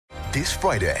This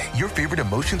Friday, your favorite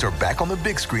emotions are back on the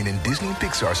big screen in Disney and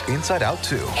Pixar's Inside Out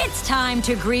 2. It's time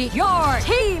to greet your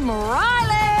Team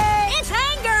Riley. It's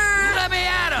anger. Let me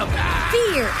at him.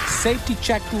 Fear. Safety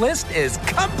checklist is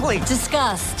complete.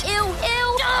 Disgust. Ew.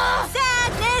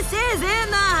 Sadness is in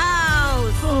the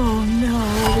house. Oh, no.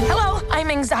 Hello, I'm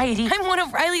anxiety. I'm one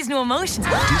of Riley's new emotions.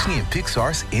 Disney and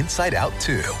Pixar's Inside Out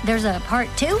 2. There's a part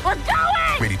 2? We're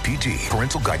going! Rated PG.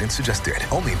 Parental guidance suggested.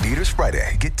 Only in theaters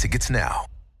Friday. Get tickets now.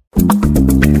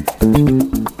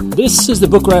 This is the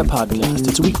Book Riot Podcast.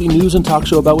 It's a weekly news and talk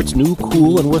show about what's new,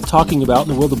 cool, and worth talking about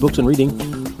in the world of books and reading.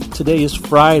 Today is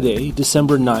Friday,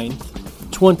 December 9th,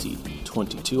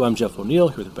 2022. I'm Jeff O'Neill,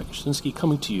 here with Rebecca Shinsky,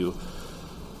 coming to you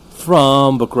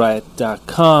from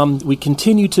BookRiot.com. We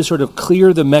continue to sort of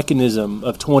clear the mechanism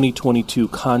of 2022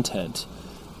 content.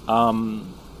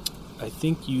 I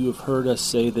think you have heard us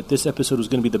say that this episode was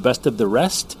going to be the best of the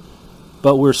rest,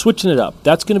 but we're switching it up.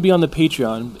 That's going to be on the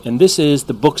Patreon, and this is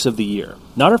the books of the year.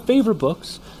 Not our favorite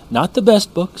books, not the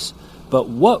best books, but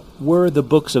what were the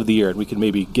books of the year? And we can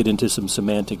maybe get into some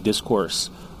semantic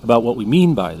discourse about what we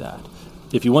mean by that.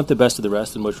 If you want the best of the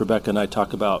rest, in which Rebecca and I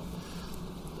talk about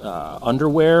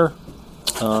underwear,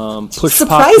 push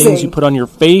pop things you put on your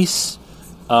face,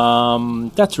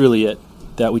 that's really it.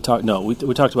 That we talked. No, we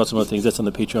talked about some other things. That's on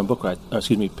the Patreon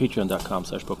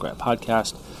patreon.com/BookRiot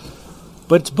podcast.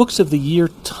 But it's books of the year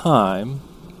time.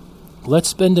 Let's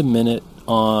spend a minute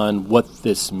on what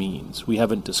this means. We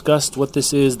haven't discussed what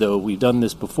this is, though we've done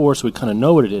this before, so we kind of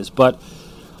know what it is. But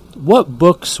what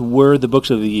books were the books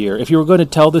of the year? If you were going to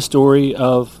tell the story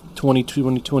of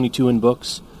 2022 in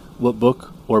books, what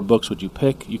book or books would you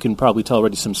pick? You can probably tell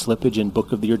already some slippage in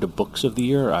book of the year to books of the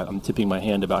year. I'm tipping my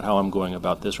hand about how I'm going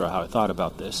about this or how I thought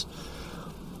about this.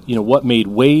 You know, what made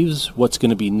waves, what's going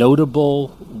to be notable,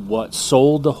 what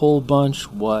sold a whole bunch,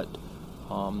 what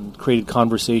created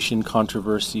conversation,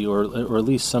 controversy, or at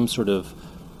least some sort of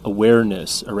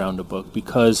awareness around a book,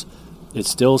 because it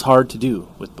still is hard to do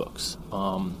with books.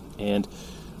 And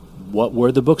what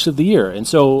were the books of the year? And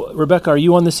so, Rebecca, are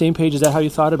you on the same page? Is that how you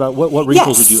thought about what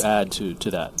wrinkles would you add to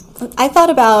that? I thought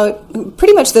about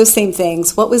pretty much those same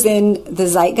things. What was in the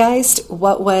zeitgeist?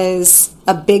 What was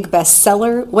a big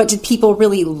bestseller? What did people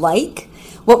really like?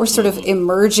 What were sort of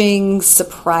emerging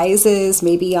surprises,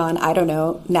 maybe on, I don't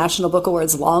know, National Book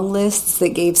Awards long lists that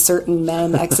gave certain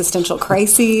men existential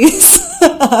crises?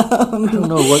 I don't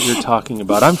know what you're talking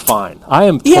about. I'm fine. I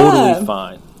am totally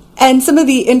fine. And some of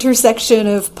the intersection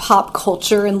of pop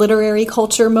culture and literary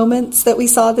culture moments that we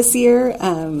saw this year,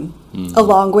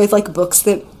 along with like books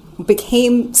that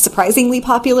became surprisingly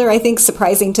popular, I think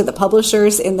surprising to the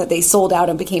publishers in that they sold out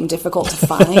and became difficult to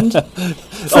find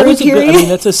for a period.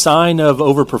 That's a sign of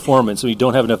overperformance when you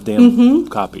don't have enough damn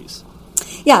copies.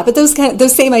 Yeah, but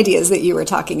those same ideas that you were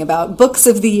talking about, books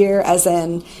of the year as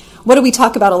in, what do we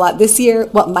talk about a lot this year?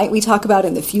 What might we talk about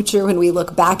in the future when we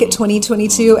look back at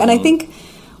 2022? And I think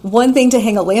one thing to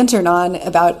hang a lantern on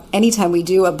about anytime we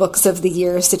do a books of the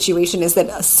year situation is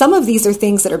that some of these are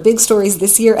things that are big stories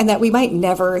this year and that we might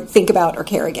never think about or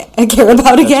care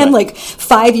about again. Right. Like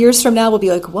 5 years from now, we'll be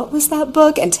like, what was that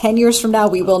book? And 10 years from now,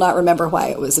 we will not remember why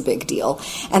it was a big deal.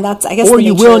 And that's, I guess, or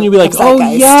you will, and you'll be like, oh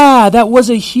yeah, that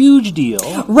was a huge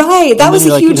deal. Right, that was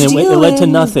a huge deal. It led to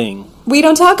nothing. We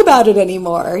don't talk about it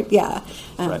anymore. Yeah.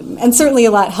 Right. And certainly a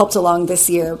lot helped along this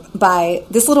year by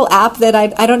this little app that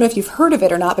I don't know if you've heard of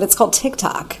it or not, but it's called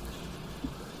TikTok.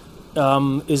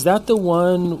 Is that the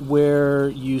one where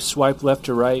you swipe left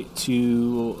or right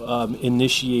to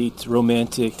initiate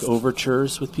romantic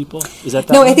overtures with people? Is that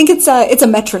No, one? I think it's a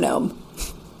metronome.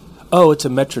 Oh, it's a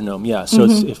metronome, yeah. So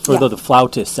it's for the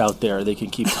flautists out there, they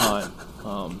can keep time.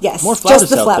 Yes, more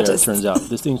flautists just the out there, it turns out.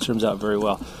 This thing turns out very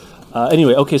well.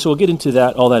 Anyway, okay, so we'll get into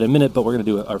all that in a minute, but we're going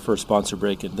to do our first sponsor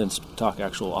break and then talk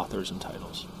actual authors and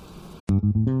titles.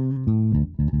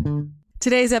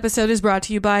 Today's episode is brought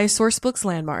to you by Sourcebooks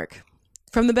Landmark.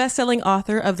 From the best-selling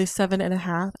author of The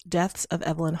 7.5 Deaths of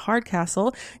Evelyn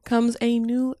Hardcastle comes a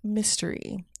new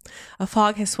mystery. A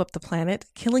fog has swept the planet,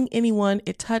 killing anyone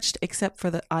it touched except for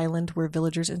the island where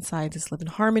villagers and scientists live in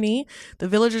harmony, the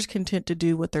villagers content to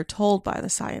do what they're told by the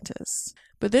scientists.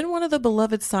 But then one of the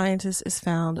beloved scientists is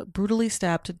found brutally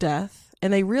stabbed to death,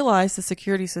 and they realize the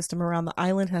security system around the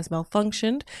island has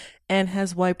malfunctioned and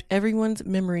has wiped everyone's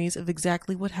memories of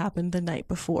exactly what happened the night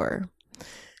before.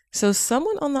 So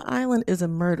someone on the island is a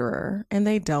murderer, and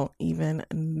they don't even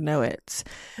know it.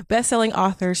 Best-selling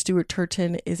author Stuart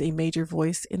Turton is a major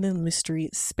voice in the mystery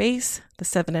space. The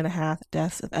 7.5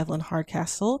 Deaths of Evelyn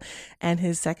Hardcastle and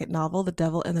his second novel, The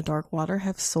Devil in the Dark Water,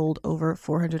 have sold over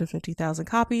 450,000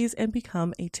 copies and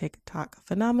become a TikTok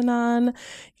phenomenon.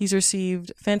 He's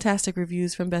received fantastic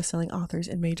reviews from best-selling authors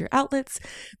in major outlets.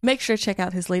 Make sure to check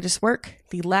out his latest work,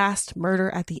 The Last Murder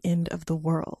at the End of the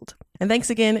World. And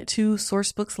thanks again to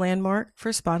Sourcebooks Landmark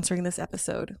for sponsoring this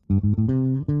episode.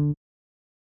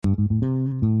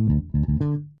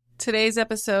 Today's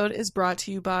episode is brought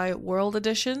to you by World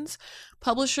Editions,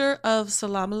 publisher of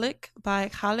Salam Alik by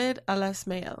Khaled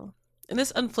Al-Asmail. In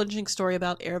this unflinching story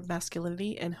about Arab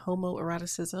masculinity and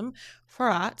homoeroticism,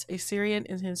 Farhat, a Syrian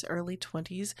in his early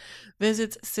 20s,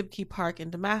 visits Sibki Park in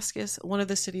Damascus, one of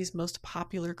the city's most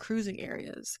popular cruising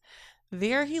areas.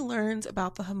 There he learns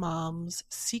about the hammams,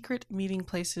 secret meeting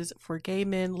places for gay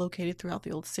men located throughout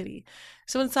the old city.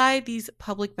 So inside these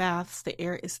public baths, the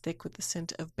air is thick with the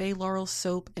scent of bay laurel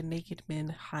soap, and naked men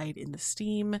hide in the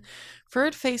steam.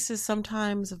 Ferd faces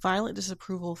sometimes violent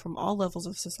disapproval from all levels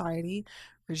of society,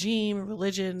 regime,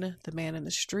 religion, the man in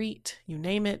the street, you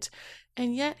name it.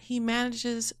 And yet he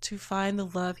manages to find the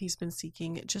love he's been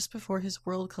seeking just before his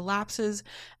world collapses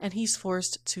and he's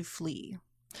forced to flee.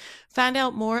 Find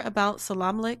out more about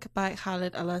Salam Alik by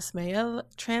Khaled Al-Asmail,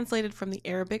 translated from the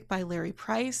Arabic by Larry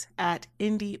Price, at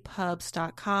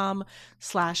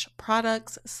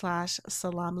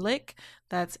indiepubs.com/products/salamlik.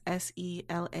 That's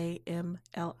SELAMLIK.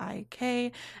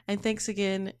 And thanks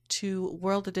again to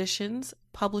World Editions,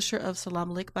 publisher of Salam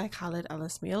Alik by Khaled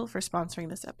Al-Asmail, for sponsoring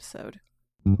this episode.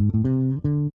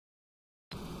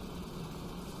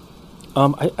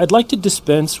 I'd like to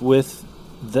dispense with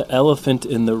the elephant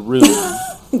in the room.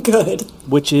 Good.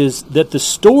 Which is that the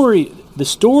story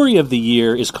of the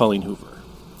year is Colleen Hoover.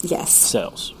 Yes.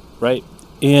 Sells, right?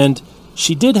 And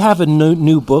she did have a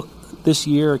new book this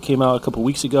year. It came out a couple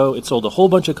weeks ago. It sold a whole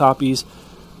bunch of copies.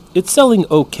 It's selling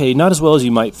okay, not as well as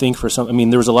you might think for some. I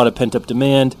mean, there was a lot of pent-up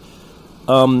demand.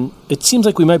 It seems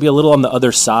like we might be a little on the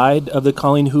other side of the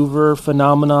Colleen Hoover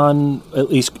phenomenon, at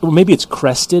least, or maybe it's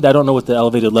crested. I don't know what the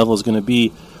elevated level is going to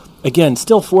be. Again,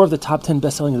 still 4 of the top 10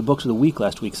 best-selling books of the week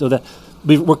last week. So that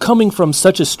we're coming from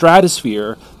such a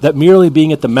stratosphere that merely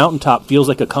being at the mountaintop feels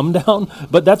like a come down.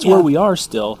 But that's where we are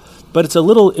still. But it's a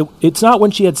little. It's not when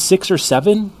she had 6 or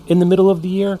 7 in the middle of the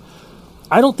year.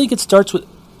 I don't think it starts with.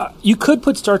 You could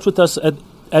put Starts With Us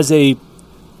as a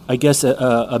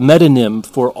metonym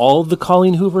for all of the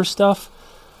Colleen Hoover stuff.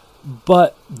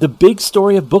 But the big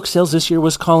story of book sales this year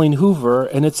was Colleen Hoover,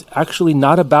 and it's actually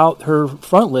not about her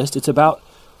front list. It's about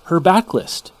her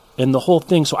backlist and the whole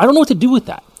thing. So I don't know what to do with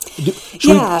that.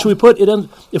 Should we put it on?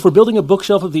 If we're building a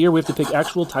bookshelf of the year, we have to pick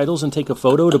actual titles and take a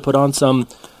photo to put on some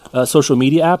social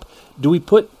media app. Do we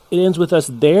put It Ends With Us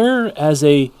there as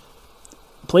a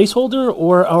placeholder,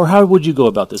 or how would you go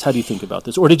about this? How do you think about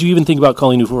this? Or did you even think about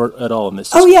Colleen Hoover at all in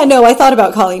this? Oh, yeah, no, I thought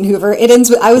about Colleen Hoover. It ends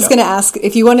with, I was going to ask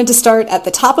if you wanted to start at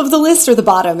the top of the list or the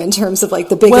bottom in terms of like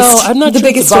the biggest. Well, I'm not sure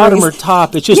if the bottom or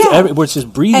top. It's just where it's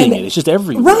just breathing it. It's just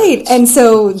everywhere. Right. And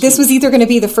so this was either going to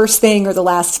be the first thing or the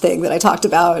last thing that I talked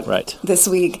about this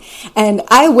week. And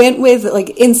I went with,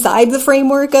 like, inside the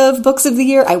framework of books of the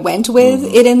year, I went with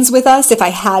It Ends With Us if I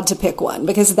had to pick one,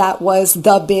 because that was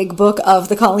the big book of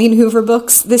the Colleen Hoover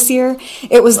books this year.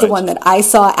 It was the one that I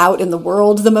saw out in the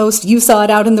world the most. You saw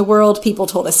it out in the world. People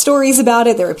told us stories about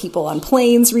it. There were people on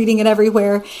planes reading it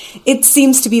everywhere. It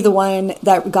seems to be the one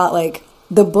that got like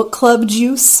the book club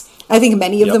juice. I think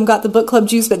many of them got the book club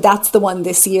juice, but that's the one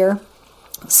this year.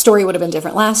 Story would have been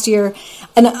different last year.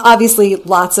 And obviously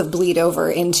lots of bleed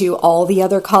over into all the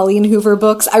other Colleen Hoover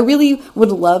books. I really would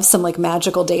love some like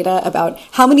magical data about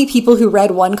how many people who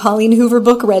read one Colleen Hoover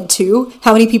book read 2,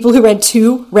 how many people who read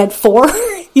 2 read 4.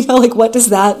 You know, like what does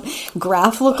that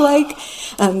graph look like?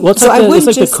 Well, it's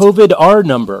like the COVID R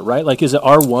number, right? Like, is it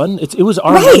R1? It was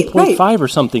R1.5 or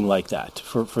something like that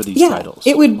for these titles.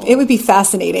 It would be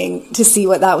fascinating to see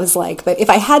what that was like. But if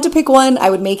I had to pick one, I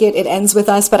would make it Ends With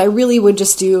Us. But I really would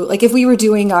just do, like, if we were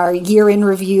doing our year in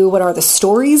review, what are the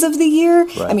stories of the year?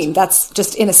 Right. I mean, that's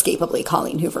just inescapably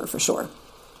Colleen Hoover for sure.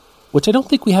 Which I don't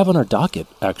think we have on our docket,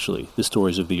 actually, the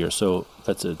stories of the year. So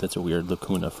that's a weird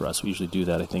lacuna for us. We usually do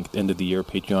that, I think, end of the year,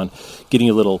 Patreon, getting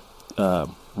a little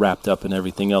wrapped up and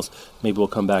everything else. Maybe we'll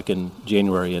come back in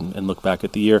January and look back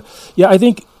at the year. Yeah,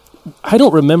 I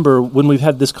don't remember when we've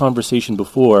had this conversation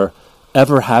before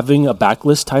ever having a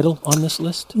backlist title on this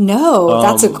list. No,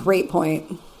 that's a great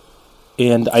point.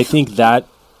 And I think that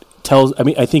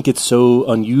I think it's so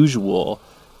unusual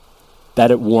that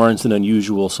it warrants an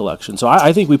unusual selection. So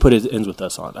I think we put It Ends With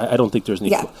Us on. I don't think there's any...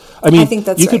 Yeah, I mean, I think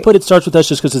that's you could right. put It Starts With Us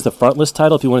just because it's the front list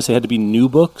title if you want to say it had to be new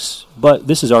books, but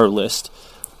this is our list.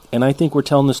 And I think we're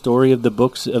telling the story of the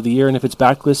books of the year, and if it's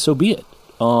backlist, so be it.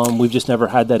 We've just never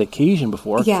had that occasion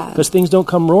before. Yeah. Because things don't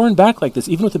come roaring back like this,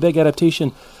 even with a big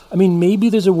adaptation. I mean, maybe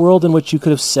there's a world in which you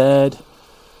could have said,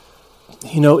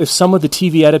 if some of the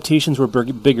TV adaptations were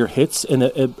bigger hits and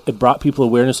it brought people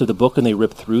awareness of the book and they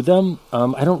ripped through them.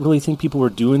 I don't really think people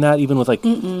were doing that, even with like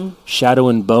Shadow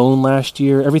and Bone last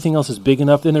year. Everything else is big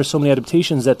enough. Then there's so many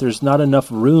adaptations that there's not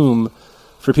enough room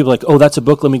for people like, oh, that's a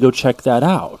book, let me go check that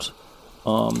out.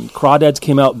 Crawdads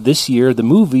came out this year, the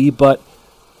movie, but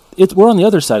we're on the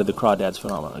other side of the Crawdads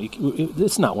phenomenon.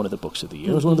 It's not one of the books of the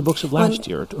year. It was one of the books of last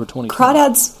year or 2020.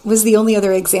 Crawdads was the only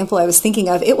other example I was thinking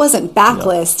of. It wasn't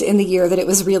backlist in the year that it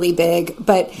was really big,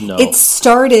 but it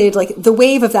started, like, the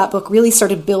wave of that book really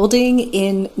started building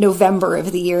in November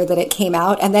of the year that it came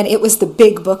out, and then it was the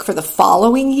big book for the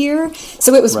following year.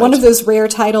 So it was one of those rare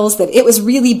titles that it was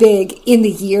really big in the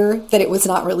year that it was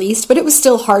not released, but it was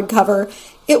still hardcover.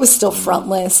 It was still front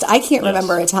list. I can't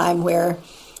remember a time where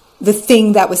the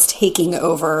thing that was taking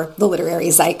over the literary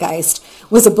zeitgeist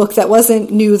was a book that wasn't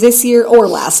new this year or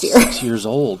last year. 6 years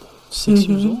old. 6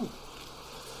 years old.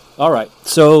 All right.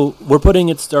 So we're putting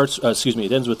It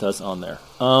Ends With Us on there.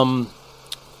 How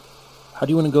do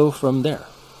you want to go from there?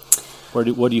 What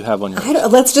do you have on your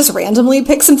list? Let's just randomly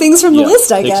pick some things from the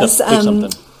list, I guess. Pick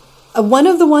something. One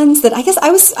of the ones that I guess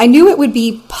I knew it would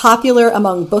be popular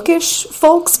among bookish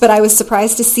folks, but I was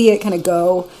surprised to see it kind of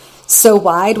go so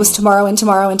wide was Tomorrow and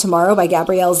Tomorrow and Tomorrow by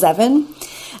Gabrielle Zevin.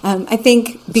 I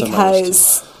think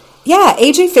because,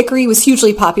 A.J. Fickery was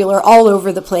hugely popular all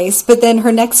over the place, but then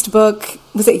her next book,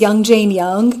 was it Young Jane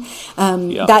Young?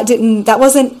 That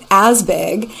wasn't as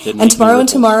big. And Tomorrow and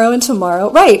Tomorrow and Tomorrow,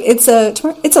 right. It's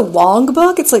a long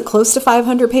book. It's like close to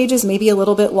 500 pages, maybe a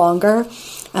little bit longer.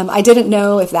 I didn't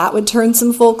know if that would turn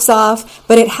some folks off,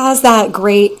 but it has that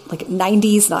great like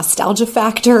 90s nostalgia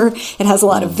factor. It has a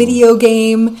lot of video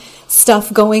game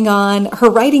stuff going on. Her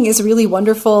writing is really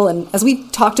wonderful, and as we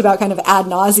talked about kind of ad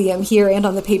nauseum here and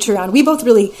on the Patreon, we both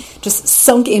really just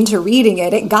sunk into reading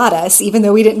it. It got us, even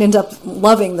though we didn't end up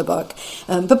loving the book.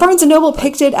 But Barnes & Noble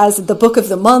picked it as the book of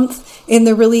the month in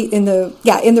the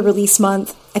release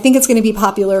month. I think it's going to be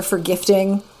popular for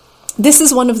gifting. This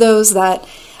is one of those that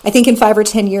I think in 5 or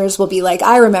 10 years will be like,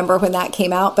 I remember when that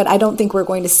came out, but I don't think we're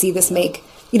going to see this make,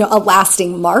 a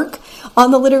lasting mark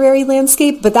on the literary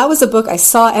landscape. But that was a book I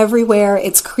saw everywhere.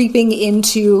 It's creeping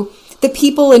into the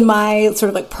people in my sort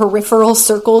of like peripheral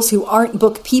circles who aren't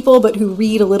book people, but who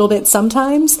read a little bit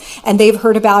sometimes. And they've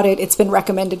heard about it. It's been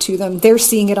recommended to them. They're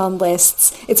seeing it on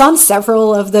lists. It's on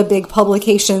several of the big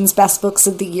publications' best books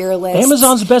of the year lists.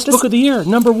 Amazon's best book of the year,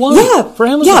 number 1 for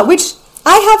Amazon. Yeah, which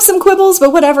I have some quibbles,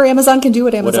 but whatever. Amazon can do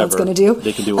what Amazon's going to do.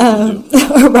 They can do what they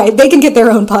do. Right. They can get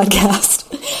their own podcast.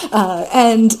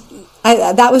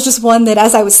 That was just one that,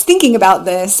 as I was thinking about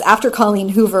this, after Colleen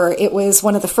Hoover, it was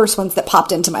one of the first ones that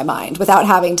popped into my mind without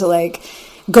having to,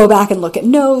 go back and look at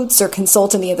notes or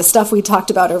consult any of the stuff we talked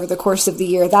about over the course of the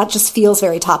year. That just feels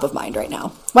very top of mind right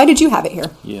now. Why did you have it here?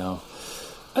 Yeah.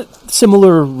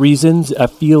 Similar reasons. I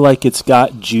feel like it's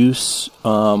got juice.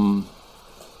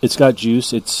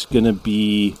 It's going to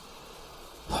be...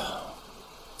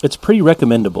 It's pretty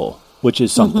recommendable, which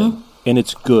is something. And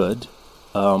it's good.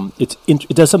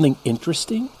 It does something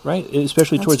interesting, right?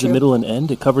 Especially towards the middle and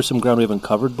end. It covers some ground we haven't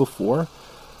covered before.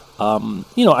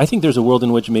 I think there's a world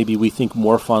in which maybe we think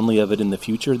more fondly of it in the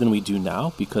future than we do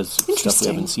now because stuff we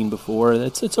haven't seen before.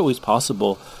 It's always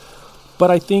possible.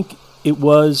 But I think it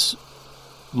was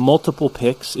multiple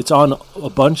picks. It's on a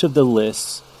bunch of the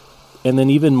lists. And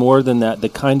then even more than that, the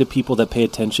kind of people that pay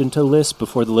attention to lists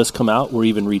before the lists come out were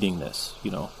even reading this.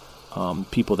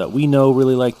 People that we know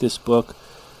really like this book.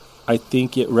 I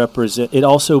think it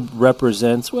also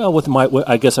represents, well,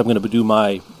 I guess I'm going to do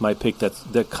my pick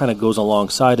that kind of goes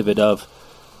alongside of it of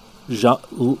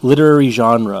literary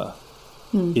genre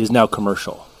is now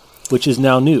commercial, which is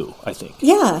now new, I think.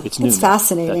 Yeah, it's new.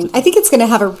 Fascinating. I think it's going to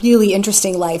have a really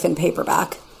interesting life in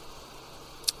paperback.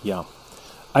 Yeah.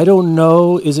 I don't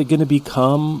know, is it going to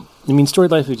become... Story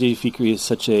Life of J. Fickery is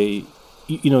such a...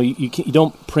 You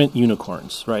don't print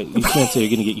unicorns, right? You can't say you're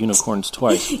going to get unicorns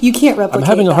twice. You can't replicate I'm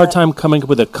having a hard that. time coming up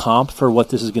with a comp for what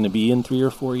this is going to be in 3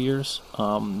 or 4 years.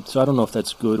 So I don't know if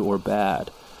that's good or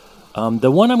bad.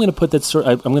 The one I'm going to put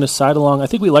I'm going to side along. I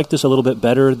think we like this a little bit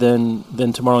better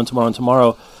than Tomorrow and Tomorrow and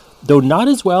Tomorrow, though not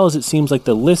as well as it seems like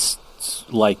the lists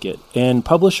like it. And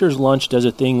Publishers Lunch does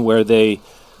a thing where they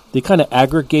kind of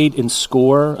aggregate and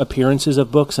score appearances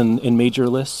of books in major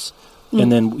lists.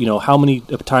 and then, how many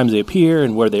times they appear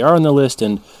and where they are on the list.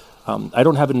 And I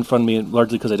don't have it in front of me,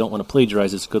 largely because I don't want to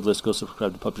plagiarize. It's a good list. Go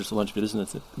subscribe to Publishers Lunch if it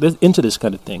isn't into this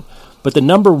kind of thing. But the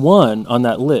number one on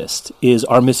that list is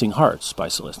Our Missing Hearts by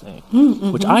Celeste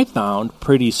Ng, which I found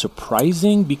pretty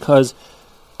surprising because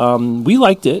we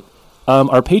liked it.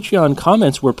 Our Patreon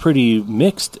comments were pretty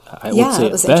mixed, I would say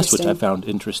at best, which I found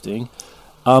interesting.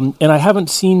 And I haven't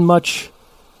seen much.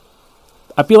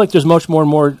 I feel like there's much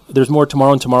more. There's more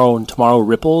Tomorrow and Tomorrow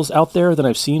ripples out there than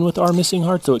I've seen with Our Missing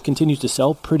Hearts, so it continues to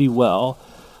sell pretty well.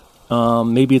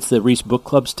 Maybe it's the Reese Book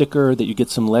Club sticker that you get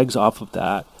some legs off of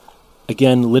that.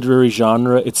 Again, literary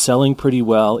genre, it's selling pretty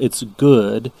well. It's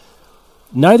good.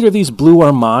 Neither of these blew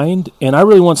our mind, and I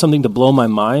really want something to blow my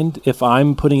mind. If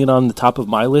I'm putting it on the top of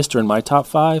my list or in my top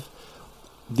 5,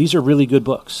 these are really good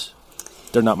books.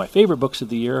 They're not my favorite books of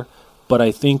the year, but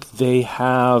I think they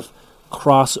have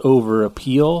crossover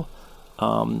appeal.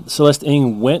 Celeste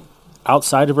Ng went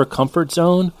outside of her comfort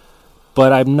zone,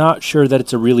 but I'm not sure that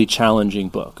it's a really challenging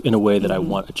book in a way that I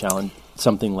want a challenge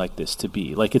something like this to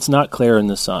be. Like, it's not Claire in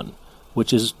the Sun,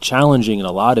 which is challenging in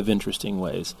a lot of interesting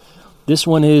ways. This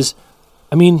one is,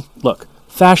 look,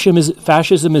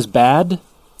 fascism is bad.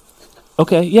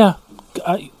 Okay, yeah,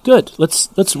 good.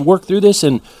 Let's work through this.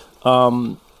 And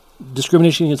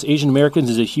discrimination against Asian Americans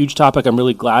is a huge topic. I'm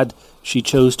really glad she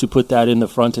chose to put that in the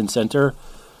front and center.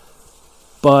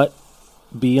 But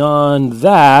beyond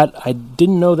that, I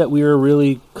didn't know that we were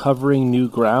really covering new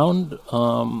ground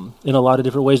in a lot of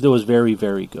different ways. That was very,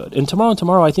 very good. And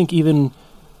Tomorrow, I think even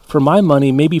for my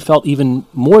money, maybe felt even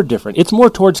more different. It's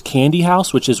more towards Candy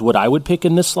House, which is what I would pick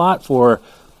in this slot for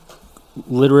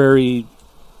literary,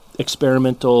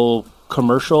 experimental,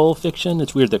 commercial fiction.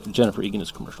 It's weird that Jennifer Egan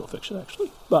is commercial fiction,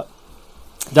 actually. But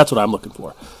that's what I'm looking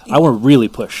for. I want to really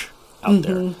push out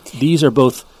there. These are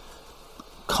both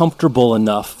comfortable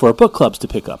enough for book clubs to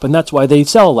pick up, and that's why they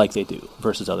sell like they do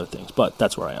versus other things. But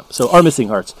that's where I am. So Our Missing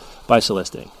Hearts by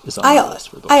Celeste Ng is on my list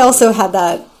for book club. I also had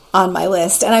that on my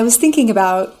list, and I was thinking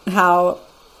about how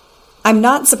I'm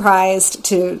not surprised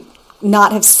to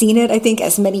not have seen it, I think,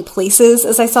 as many places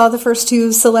as I saw the first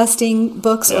 2 Celeste Ng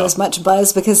books, or as much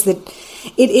buzz, because it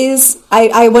is,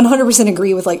 I 100%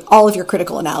 agree with like all of your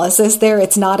critical analysis there.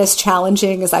 It's not as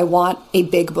challenging as I want a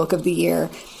big book of the year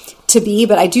to be,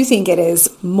 but I do think it is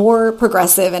more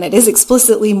progressive and it is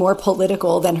explicitly more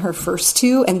political than her first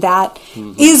 2, and that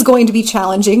is going to be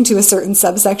challenging to a certain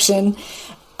subsection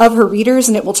of her readers,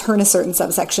 and it will turn a certain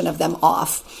subsection of them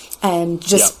off and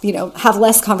just, have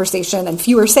less conversation and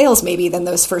fewer sales maybe than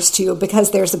those first 2, because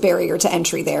there's a barrier to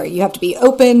entry there. You have to be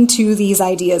open to these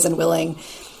ideas and willing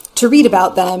to read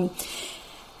about them.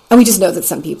 And we just know that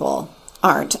some people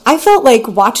aren't. I felt like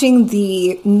watching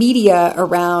the media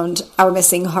around Our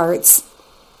Missing Hearts,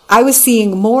 I was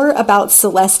seeing more about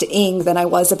Celeste Ng than I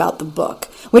was about the book,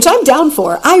 which I'm down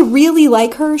for. I really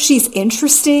like her. She's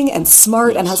interesting and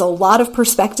smart and has a lot of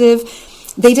perspective.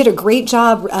 They did a great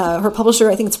job. Her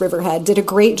publisher, I think it's Riverhead, did a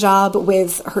great job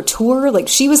with her tour. Like,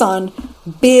 she was on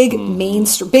big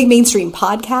mainstream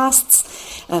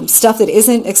podcasts, stuff that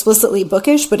isn't explicitly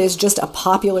bookish, but is just a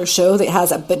popular show that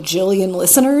has a bajillion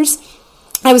listeners.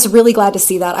 I was really glad to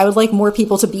see that. I would like more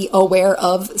people to be aware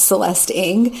of Celeste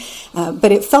Ng,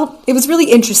 but it was really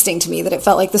interesting to me that it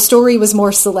felt like the story was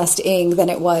more Celeste Ng than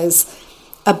it was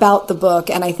about the book,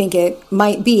 and I think it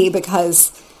might be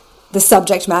because the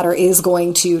subject matter is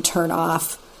going to turn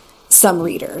off some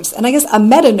readers. And I guess a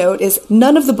meta note is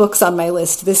none of the books on my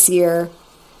list this year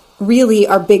really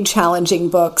are big challenging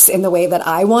books in the way that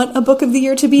I want a book of the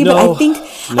year to be. But I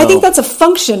think that's a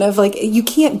function of, like, you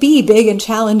can't be big and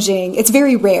challenging. It's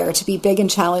very rare to be big and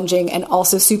challenging and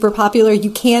also super popular.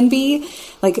 You can be,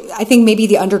 like, I think maybe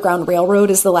The Underground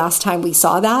Railroad is the last time we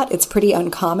saw that. It's pretty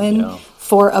uncommon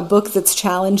for a book that's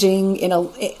challenging in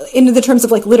the terms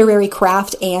of like literary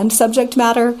craft and subject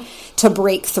matter to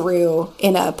break through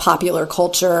in a popular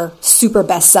culture, super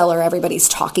bestseller, everybody's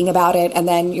talking about it, and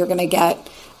then you're going to get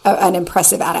an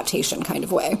impressive adaptation kind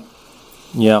of way.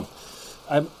 Yeah.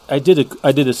 I did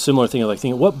a similar thing, like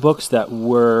thinking what books that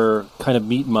were kind of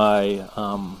meet my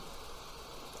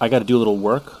I got to do a little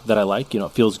work that I like, it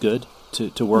feels good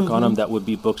to work on them. That would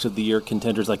be books of the year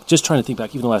contenders. Like, just trying to think back,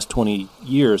 even the last 20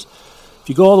 years. If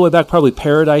you go all the way back, probably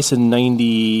Paradise in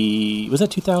 90, was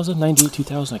that 2000, 98,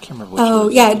 2000? I can't remember which. Oh,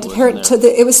 yeah,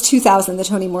 it was 2000, the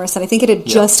Toni Morrison. I think it had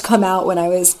just come out when I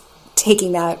was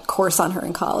taking that course on her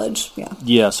in college.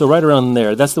 Yeah, so right around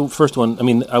there. That's the first one. I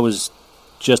mean, I was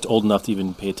just old enough to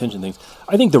even pay attention to things.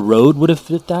 I think The Road would have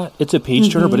fit that. It's a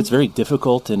page-turner, but it's very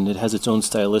difficult, and it has its own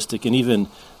stylistic, and even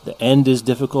the end is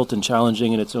difficult and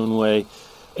challenging in its own way.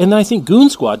 And I think Goon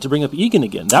Squad, to bring up Egan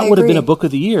again, that would have been agree. a book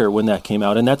of the year when that came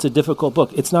out, and that's a difficult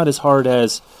book. It's not as hard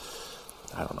as,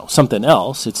 I don't know, something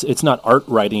else. It's not art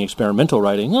writing, experimental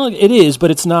writing. Well, it is,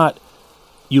 but it's not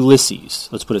Ulysses,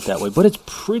 let's put it that way. But it's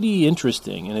pretty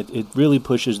interesting, and it really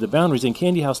pushes the boundaries. And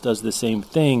Candy House does the same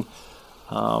thing,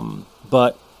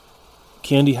 but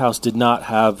Candy House did not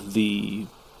have the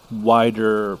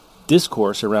wider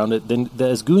discourse around it than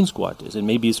as Goon Squad does. And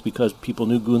maybe it's because people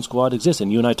knew Goon Squad exists,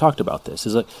 and you and I talked about this.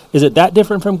 Is it that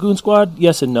different from Goon Squad?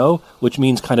 Yes and no, which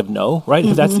means kind of no, right?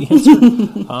 If that's the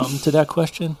answer to that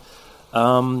question.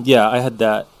 Yeah, I had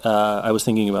that. I was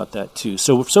thinking about that too.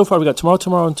 So far we got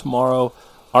Tomorrow,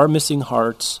 Our Missing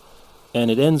Hearts, and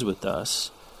It Ends With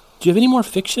Us. Do you have any more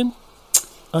fiction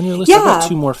on your list? Yeah. I've got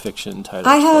 2 more fiction titles.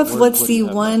 I have, What do you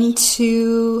have 1, next?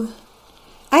 2...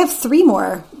 I have 3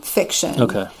 more fiction.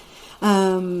 Okay.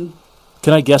 Can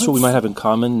I guess what we might have in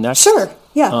common next? Sure,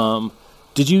 yeah.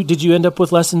 Did you end up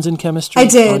with Lessons in Chemistry? I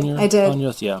did. On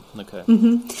your, yeah. Okay.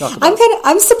 Talk about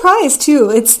I'm surprised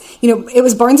too. It's, it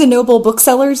was Barnes and Noble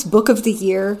Booksellers Book of the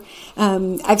Year.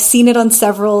 I've seen it on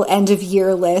several end of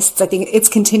year lists. I think it's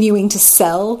continuing to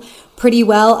sell pretty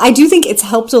well. I do think it's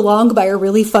helped along by a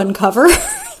really fun cover.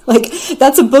 Like,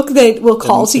 that's a book that will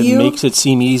call to you. It makes it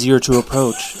seem easier to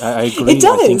approach. I agree. It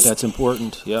does. I think that's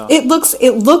important. Yeah. It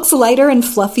looks lighter and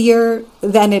fluffier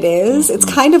than it is. It's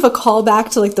kind of a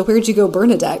callback to like the Where'd You Go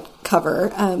Bernadette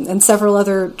cover, and several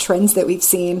other trends that we've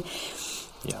seen.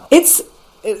 Yeah. It's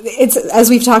as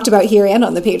we've talked about here and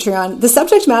on the Patreon, the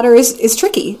subject matter is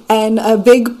tricky, and a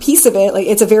big piece of it, like,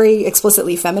 it's a very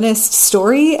explicitly feminist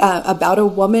story about a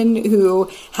woman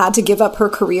who had to give up her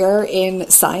career in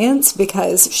science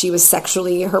because she was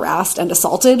sexually harassed and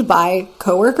assaulted by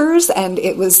coworkers, and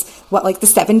it was the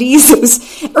 70s. It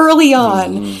was early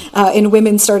on in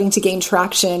women starting to gain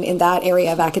traction in that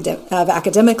area of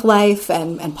academic life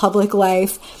and public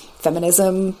life.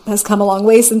 Feminism has come a long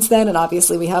way since then, and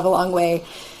obviously we have a long way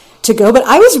to go. But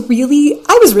I was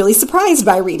really surprised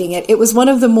by reading it. It was one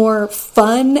of the more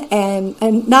fun and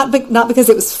not because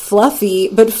it was fluffy,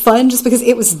 but fun just because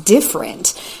it was different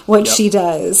what she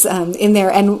does in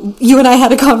there. And you and I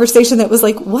had a conversation that was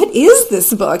like, what is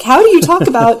this book? How do you talk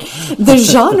about the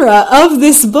genre of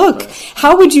this book?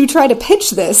 How would you try to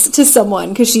pitch this to someone?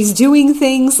 Because she's doing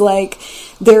things like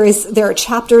there are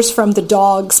chapters from the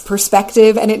dog's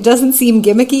perspective, and it doesn't seem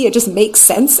gimmicky. It just makes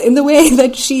sense in the way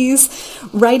that she's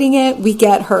writing it. We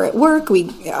get her at work.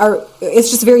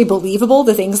 It's just very believable,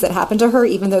 the things that happen to her,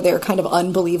 even though they're kind of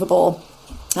unbelievable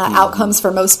outcomes for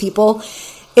most people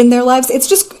in their lives.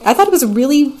 I thought it was a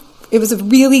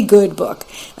really good book,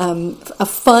 a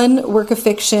fun work of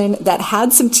fiction that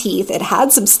had some teeth. It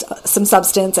had some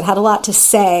substance. It had a lot to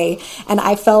say, and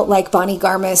I felt like Bonnie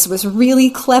Garmus was really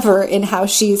clever in how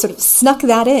she sort of snuck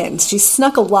that in. She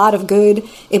snuck a lot of good,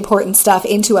 important stuff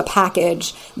into a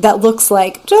package that looks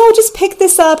like, just pick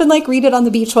this up and read it on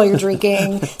the beach while you're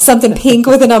drinking something pink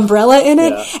with an umbrella in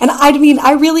it. Yeah. And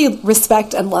I really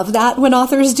respect and love that when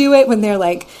authors do it, when they're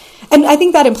like. And I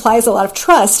think that implies a lot of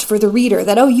trust for the reader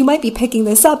that, you might be picking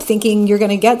this up thinking you're going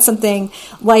to get something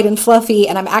light and fluffy,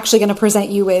 and I'm actually going to present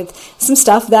you with some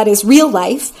stuff that is real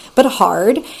life, but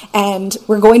hard, and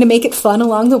we're going to make it fun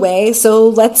along the way, so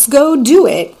let's go do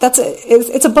it.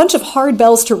 It's a bunch of hard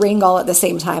bells to ring all at the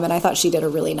same time, and I thought she did a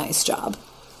really nice job.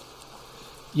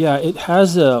 Yeah, it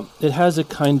has a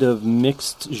kind of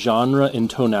mixed genre and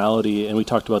tonality, and we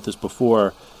talked about this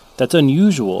before, that's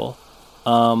unusual,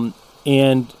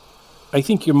 and I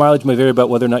think your mileage may vary about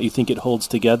whether or not you think it holds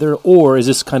together, or is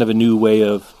this kind of a new way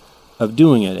of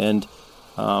doing it? And,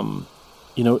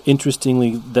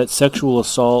 interestingly, that sexual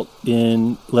assault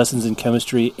in Lessons in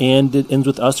Chemistry and It Ends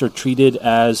With Us are treated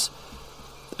as,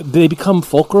 they become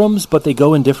fulcrums, but they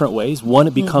go in different ways. One,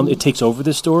 it takes over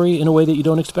the story in a way that you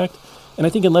don't expect. And I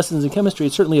think in Lessons in Chemistry,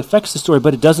 it certainly affects the story,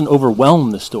 but it doesn't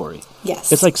overwhelm the story.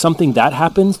 Yes. It's like something that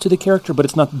happens to the character, but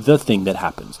it's not the thing that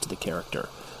happens to the character,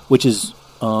 which is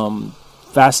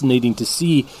fascinating to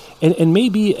see, and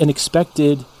maybe an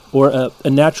expected or a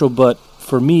natural, but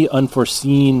for me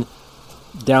unforeseen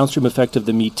downstream effect of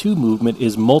the Me Too movement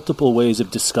is multiple ways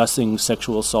of discussing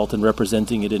sexual assault and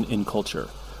representing it in culture.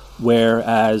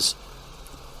 Whereas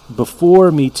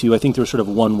before Me Too, I think there was sort of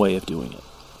one way of doing it,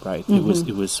 right? Mm-hmm.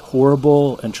 It was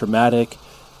horrible and traumatic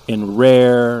and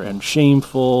rare and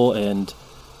shameful, and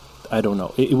I don't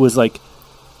know. It was like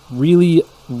really,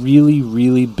 really,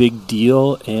 really big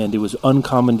deal, and it was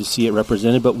uncommon to see it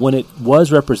represented. But when it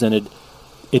was represented,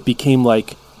 it became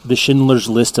like the Schindler's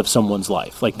List of someone's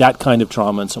life, like that kind of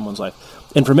trauma in someone's life.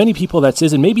 And for many people that's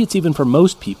and maybe it's even for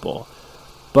most people.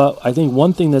 But I think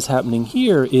one thing that's happening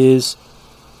here is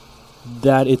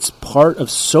that it's part of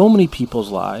so many people's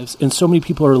lives, and so many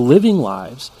people are living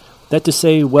lives, that to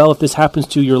say, well, if this happens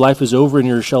to you, your life is over and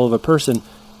you're a shell of a person,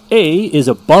 A, is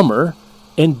a bummer,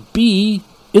 and B,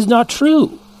 is not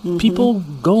true. Mm-hmm. People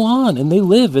go on and they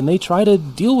live and they try to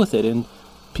deal with it, and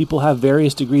people have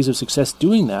various degrees of success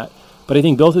doing that. But I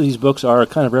think both of these books are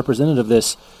kind of representative of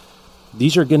this.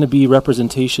 These are going to be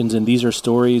representations, and these are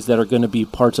stories that are going to be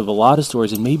parts of a lot of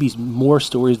stories, and maybe more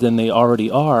stories than they already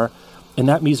are. And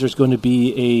that means there's going to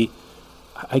be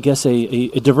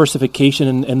a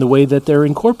diversification in the way that they're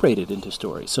incorporated into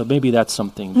stories. So maybe that's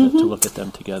something to look at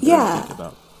them together and think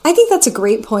about. I think that's a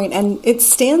great point, and it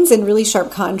stands in really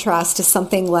sharp contrast to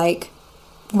something like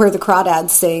Where the Crawdads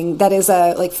Sing, that is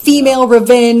a female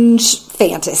revenge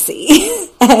fantasy.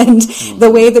 And the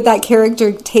way that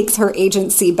character takes her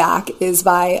agency back is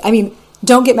by,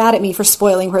 don't get mad at me for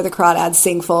spoiling Where the Crawdads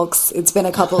Sing, folks. It's been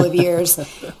a couple of years.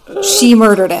 She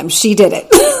murdered him. She did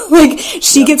it.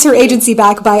 She gets her agency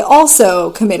back by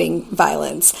also committing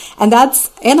violence. And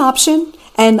that's an option.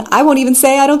 And I won't even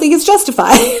say I don't think it's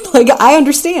justified. I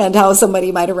understand how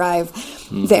somebody might arrive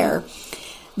there.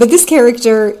 But this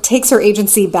character takes her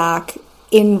agency back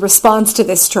in response to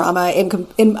this trauma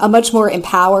in a much more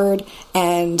empowered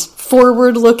and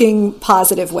forward-looking,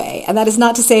 positive way. And that is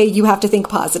not to say you have to think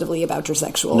positively about your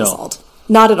sexual assault.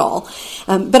 Not at all.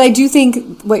 But I do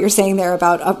think what you're saying there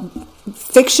about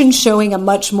fiction showing a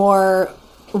much more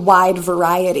wide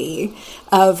variety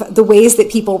of the ways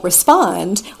that people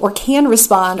respond or can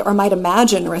respond or might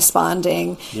imagine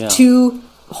responding to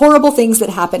horrible things that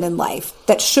happen in life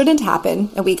that shouldn't happen,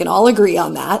 and we can all agree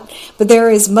on that, but there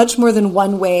is much more than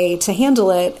one way to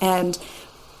handle it. And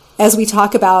as we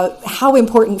talk about how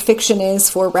important fiction is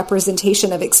for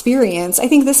representation of experience, I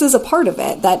think this is a part of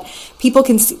it, that people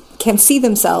can see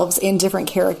themselves in different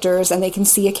characters, and they can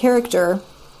see a character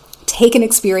take an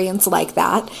experience like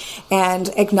that and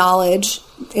acknowledge,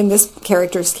 in this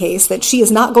character's case, that she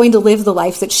is not going to live the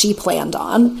life that she planned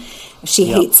on. She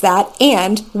hates that.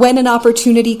 And when an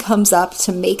opportunity comes up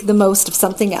to make the most of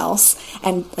something else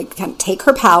and kind of take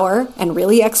her power and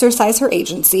really exercise her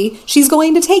agency, she's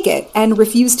going to take it and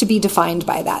refuse to be defined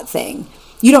by that thing.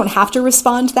 You don't have to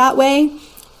respond that way.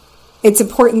 It's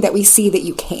important that we see that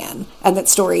you can, and that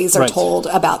stories are told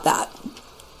about that.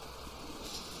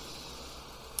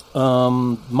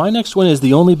 My next one is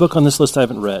the only book on this list I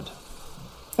haven't read.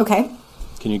 Okay.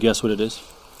 Can you guess what it is?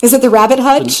 Is it The Rabbit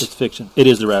Hutch? It's fiction. It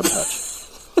is The Rabbit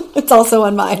Hutch. It's also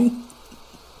on mine.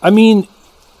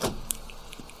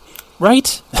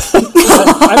 Right?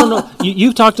 I don't know.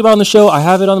 You've talked about it on the show. I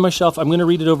have it on my shelf. I'm going to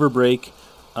read it over break.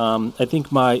 I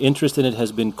think my interest in it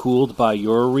has been cooled by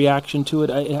your reaction to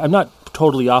it. I'm not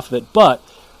totally off of it, but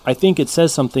I think it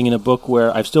says something in a book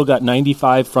where I've still got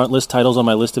 95 front list titles on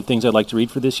my list of things I'd like to read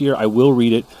for this year. I will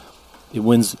read it. It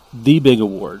wins the big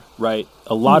award, right?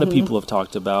 A lot of people have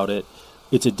talked about it.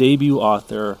 It's a debut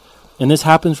author, and this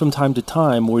happens from time to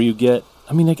time where you get,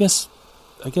 I guess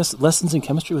Lessons in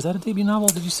Chemistry, was that a debut novel?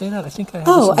 Did you say that? I think I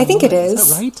have. I think it is. Is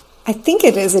that right? I think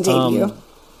it is a debut.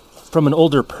 From an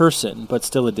older person, but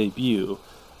still a debut.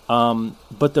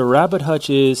 But The Rabbit Hutch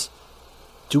is,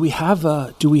 do we have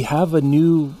a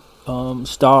new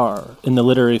star in the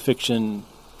literary fiction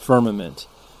firmament?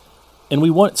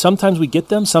 And sometimes we get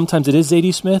them, sometimes it is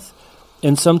Zadie Smith,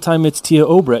 and sometimes it's Tia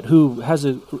Obrecht, who has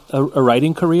a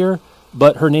writing career,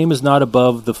 but her name is not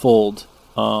above the fold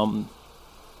on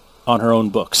her own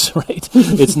books, right?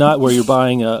 It's not where you're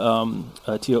buying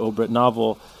a Tia Obrecht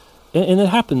novel, and it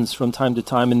happens from time to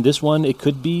time. And this one, it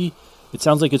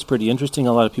sounds like it's pretty interesting.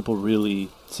 A lot of people really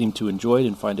seem to enjoy it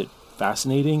and find it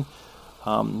fascinating.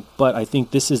 But I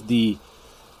think this is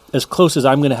as close as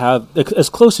I'm going to have, as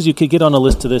close as you could get on a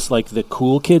list to this, like the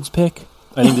cool kids pick.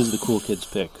 I think this is the cool kids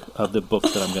pick of the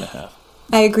books that I'm going to have.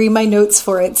 I agree. My notes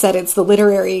for it said it's the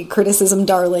literary criticism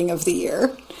darling of the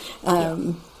year.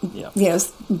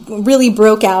 Really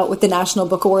broke out with the National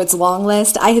Book Awards long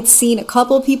list. I had seen a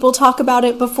couple people talk about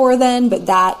it before then, but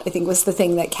that I think was the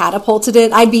thing that catapulted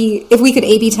it. If we could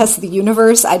A/B test the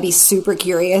universe, I'd be super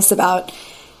curious about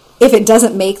if it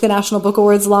doesn't make the National Book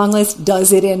Awards long list,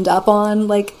 does it end up on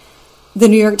the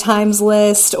New York Times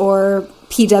list or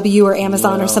PW or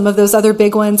Amazon or some of those other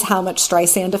big ones? How much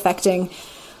Streisand affecting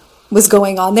was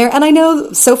going on there? And I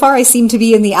know so far I seem to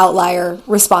be in the outlier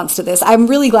response to this. I'm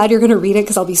really glad you're going to read it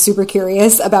because I'll be super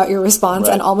curious about your response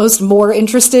and almost more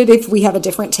interested if we have a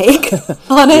different take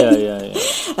on it.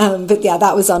 But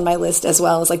that was on my list as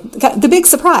well. It's the big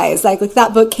surprise. Like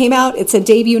that book came out. It's a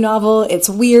debut novel. It's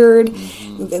weird.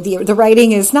 The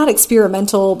writing is not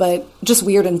experimental, but just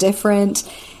weird and different.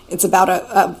 it's about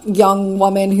a young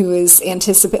woman who is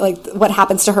what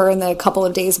happens to her in the couple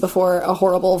of days before a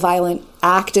horrible, violent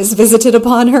act is visited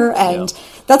upon her, and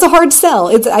that's a hard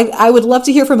sell. I would love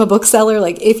to hear from a bookseller,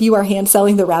 like, if you are hand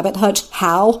selling The Rabbit Hutch,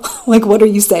 how? Like, what are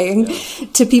you saying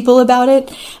to people about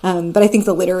it? But I think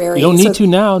the literary... You don't need to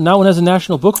now. Now one has a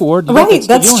National Book Award. Right,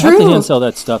 that's true. You don't have to hand sell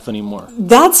that stuff anymore.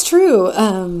 That's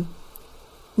true.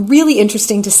 Really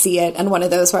interesting to see it, and one of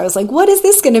those where I was like, what is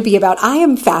this going to be about? I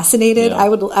am fascinated. I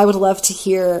would love to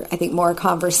hear, I think, more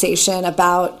conversation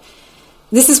about...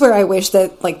 This is where I wish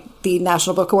that, like, the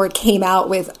National Book Award came out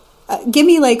with, give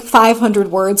me, like, 500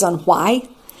 words on why.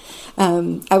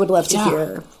 I would love to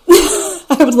hear.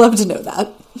 I would love to know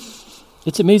that.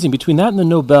 It's amazing. Between that and the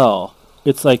Nobel,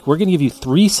 it's like, we're going to give you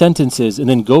 3 sentences and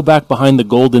then go back behind the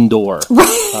golden door. Right.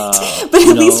 But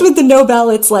at least with the Nobel,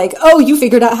 it's like, oh, you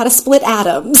figured out how to split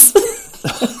atoms.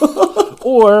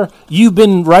 Or you've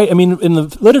been right. I mean, in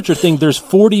the literature thing, there's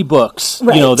 40 books.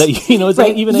 Right. It's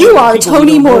right. even you are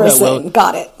Toni Morrison.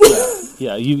 Got it.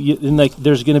 Yeah. You and like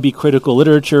there's going to be critical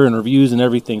literature and reviews and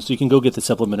everything, so you can go get the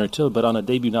supplementary too. But on a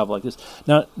debut novel like this,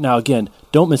 now again,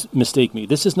 don't mistake me.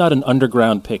 This is not an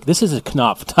underground pick. This is a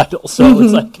Knopf title, so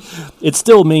it's like it's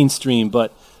still mainstream.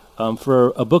 But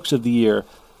for a Books of the Year,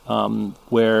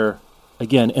 where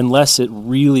again, unless it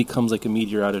really comes like a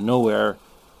meteor out of nowhere,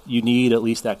 you need at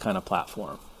least that kind of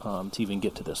platform to even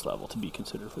get to this level to be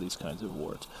considered for these kinds of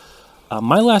awards.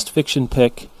 My last fiction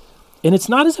pick, and it's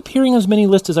not as appearing on as many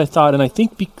lists as I thought, and I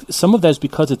think some of that is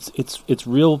because it's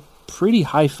real pretty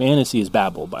high fantasy, is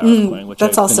Babel by Arthur Quang, which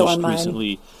that's I also finished on mine.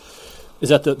 recently. Is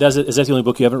that the only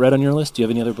book you haven't read on your list? Do you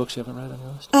have any other books you haven't read on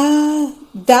your list?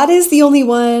 That is the only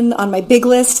one on my big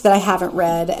list that I haven't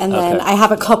read, and then I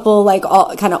have a couple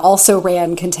kind of also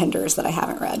ran contenders that I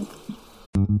haven't read.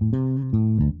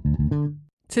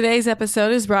 Today's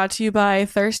episode is brought to you by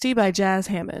Thirsty by Jazz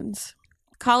Hammonds.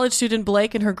 College student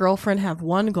Blake and her girlfriend have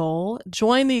one goal: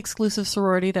 join the exclusive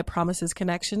sorority that promises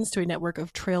connections to a network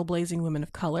of trailblazing women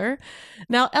of color.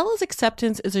 Now, Ella's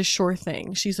acceptance is a sure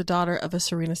thing. She's a daughter of a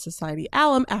Serena Society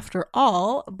alum. After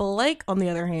all, Blake, on the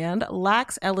other hand,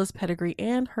 lacks Ella's pedigree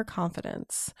and her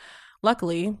confidence.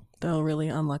 Luckily, though really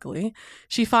unluckily,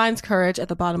 she finds courage at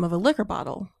the bottom of a liquor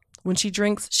bottle. When she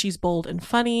drinks, she's bold and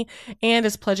funny, and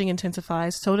as pledging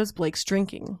intensifies, so does Blake's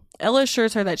drinking. Ella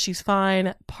assures her that she's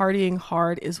fine, partying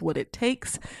hard is what it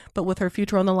takes, but with her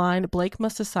future on the line, Blake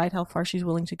must decide how far she's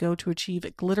willing to go to achieve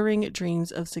glittering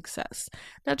dreams of success.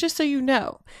 Now, just so you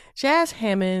know, Jazz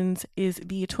Hammonds is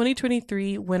the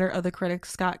 2023 winner of the Coretta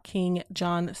Scott King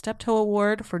John Steptoe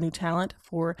Award for New Talent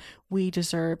for We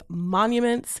Deserve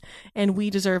Monuments, and We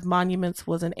Deserve Monuments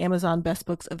was an Amazon Best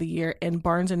Books of the Year and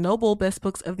Barnes & Noble Best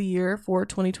Books of the Year for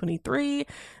 2023.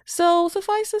 So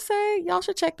suffice to say, y'all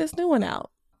should check this new one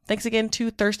out. Thanks again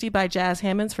to Thirsty by Jazz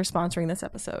Hammonds for sponsoring this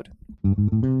episode.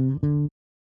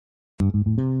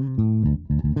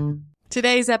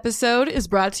 Today's episode is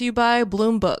brought to you by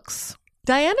Bloom Books.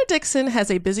 Diana Dixon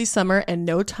has a busy summer and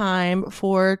no time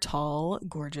for tall,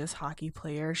 gorgeous hockey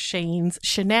player Shane's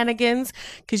shenanigans.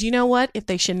 Because you know what? If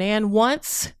they shenan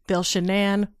once, they'll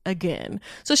shenan again.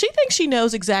 So she thinks she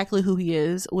knows exactly who he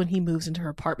is when he moves into her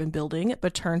apartment building.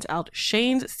 But turns out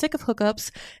Shane's sick of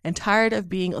hookups and tired of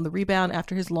being on the rebound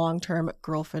after his long-term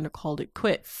girlfriend called it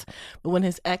quits. But when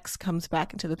his ex comes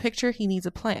back into the picture, he needs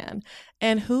a plan.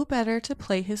 And who better to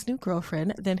play his new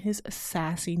girlfriend than his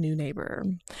sassy new neighbor?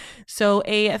 So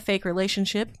a fake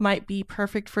relationship might be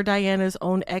perfect for Diana's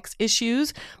own ex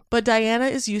issues, but Diana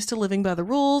is used to living by the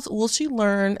rules. Will she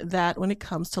learn that when it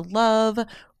comes to love,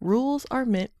 rules are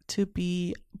meant to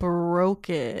be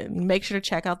broken? Make sure to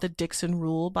check out The Dixon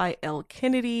Rule by Elle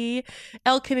Kennedy.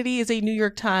 Elle Kennedy is a New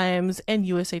York Times and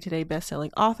USA Today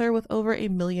bestselling author with over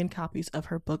 1 million copies of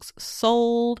her books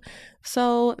sold.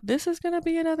 So this is going to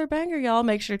be another banger, y'all.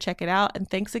 Make sure to check it out. And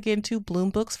thanks again to Bloom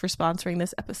Books for sponsoring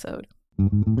this episode.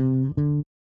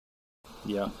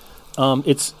 Yeah.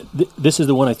 This is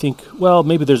the one I think, well,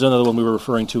 maybe there's another one we were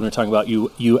referring to when we were talking about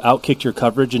you outkicked your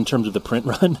coverage in terms of the print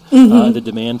run, the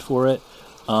demand for it.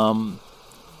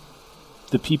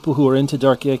 The people who are into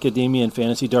dark academia and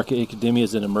fantasy dark academia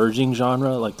is an emerging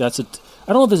genre. Like I don't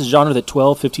know if this is a genre that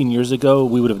 12, 15 years ago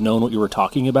we would have known what you were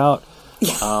talking about.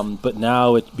 Yeah. But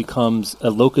now it becomes a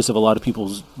locus of a lot of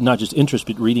people's, not just interest,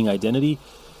 but reading identity.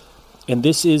 And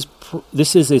this is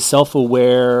a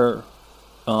self-aware,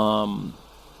 in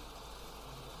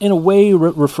a way,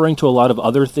 referring to a lot of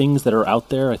other things that are out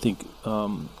there. I think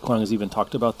Kwang has even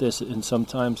talked about this in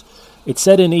sometimes. It's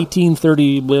set in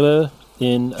 1830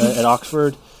 at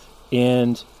Oxford,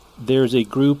 and there's a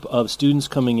group of students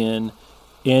coming in,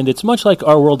 And it's much like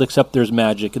our world, except there's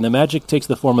magic. And the magic takes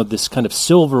the form of this kind of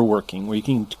silver working, where you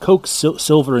can coax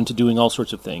silver into doing all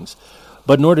sorts of things.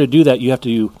 But in order to do that, you have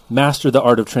to master the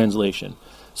art of translation.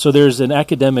 So there's an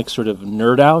academic sort of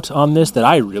nerd out on this that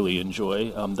I really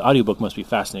enjoy. The audiobook must be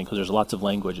fascinating because there's lots of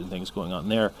language and things going on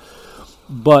there.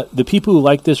 But the people who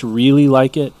like this really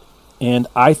like it. And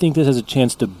I think this has a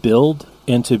chance to build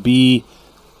and to be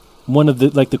one of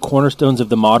the cornerstones of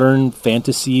the modern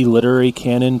fantasy literary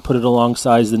canon. Put it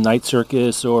alongside the Night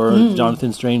Circus or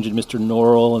Jonathan Strange and Mr.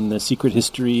 Norrell and The Secret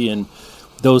History and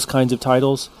those kinds of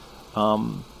titles.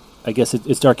 I guess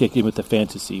it's Dark Academia with the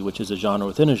fantasy, which is a genre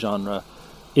within a genre.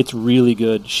 It's really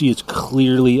good. She is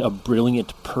clearly a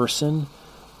brilliant person.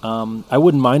 I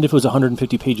wouldn't mind if it was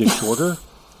 150 pages shorter,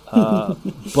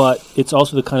 but it's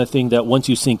also the kind of thing that once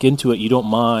you sink into it, you don't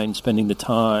mind spending the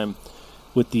time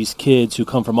with these kids who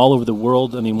come from all over the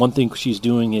world. I mean, one thing she's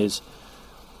doing is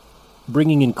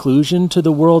bringing inclusion to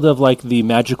the world of like the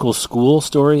magical school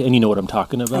story, and you know what I'm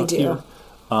talking about here.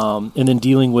 And then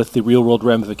dealing with the real-world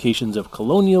ramifications of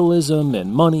colonialism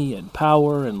and money and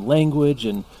power and language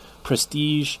and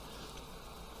prestige.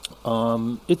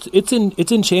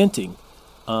 It's enchanting,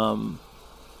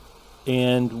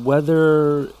 and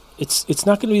whether it's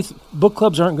not going to be book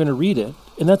clubs aren't going to read it,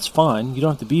 and that's fine. You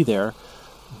don't have to be there,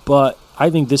 but I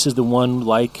think this is the one.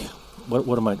 Like,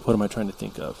 what am I trying to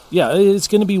think of? Yeah, it's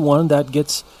going to be one that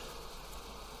gets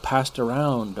passed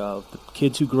around. The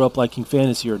kids who grew up liking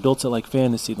fantasy or adults that like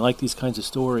fantasy and like these kinds of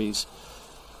stories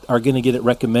are going to get it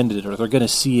recommended, or they're going to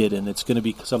see it, and it's going to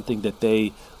be something that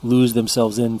they lose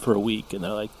themselves in for a week. And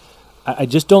they're like, I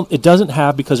just don't, it doesn't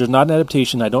have, because there's not an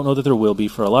adaptation. I don't know that there will be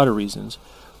for a lot of reasons,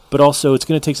 but also it's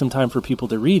going to take some time for people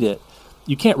to read it.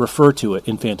 You can't refer to it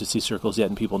in fantasy circles yet,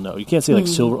 and people know. You can't say like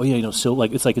silver,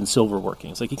 like it's like in silver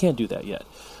working. It's like you can't do that yet.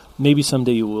 Maybe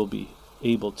someday you will be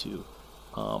able to.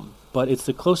 But it's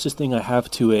the closest thing I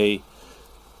have to a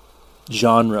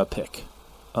genre pick.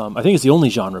 I think it's the only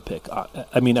genre pick.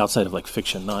 I mean, outside of like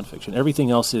fiction, nonfiction. Everything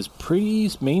else is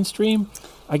pretty mainstream.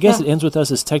 I guess It Ends With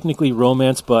Us is technically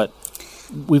romance, but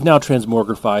we've now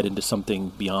transmogrified into something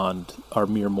beyond our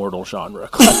mere mortal genre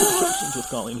classifications with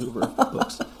Colleen Hoover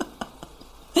books.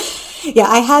 Yeah,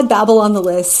 I had Babel on the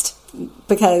list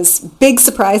because big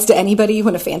surprise to anybody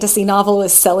when a fantasy novel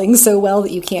is selling so well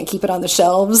that you can't keep it on the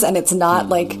shelves, and it's not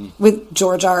like with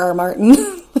George R.R. Martin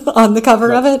on the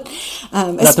cover of it.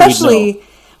 Especially,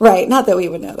 right, not that we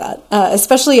would know that.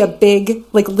 Especially a big,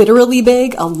 like literally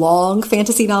big, a long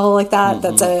fantasy novel like that,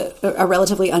 that's a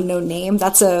relatively unknown name.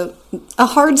 That's a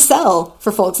hard sell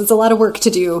for folks. It's a lot of work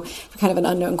to do for kind of an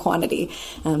unknown quantity.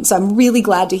 So I'm really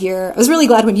glad to hear. I was really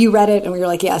glad when you read it and we were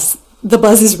like, yes, the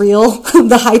buzz is real.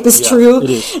 The hype is true.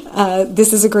 It is.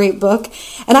 This is a great book.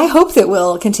 And I hope that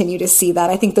we'll continue to see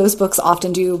that. I think those books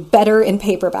often do better in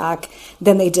paperback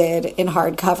than they did in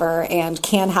hardcover and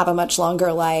can have a much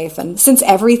longer life. And since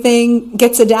everything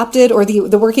gets adapted, or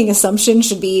the working assumption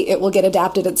should be it will get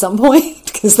adapted at some point,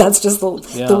 because that's just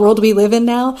the world we live in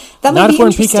now. That might be interesting. Not a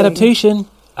Foreign Peak adaptation.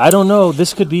 I don't know.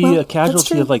 This could be a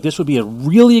casualty of like, this would be a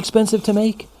really expensive to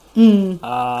make.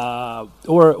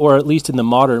 Or at least in the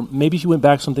modern, maybe if you went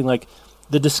back something like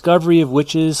the Discovery of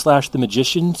Witches / The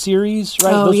Magician series,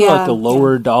 right? Those are like the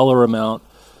lower dollar amount.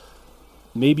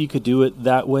 Maybe you could do it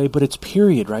that way, but it's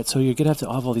period, right? So you're gonna have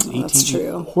to have all these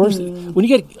 18 horses. When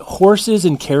you get horses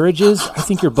and carriages, I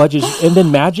think your budget, and then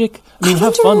magic. I mean,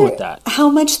 have fun with that. How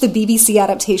much the BBC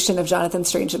adaptation of Jonathan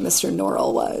Strange and Mr.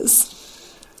 Norrell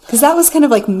was, because that was kind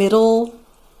of like middle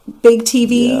big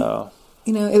TV. Yeah.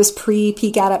 You know, it was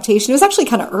pre-peak adaptation. It was actually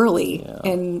kind of early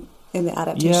in the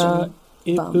adaptation.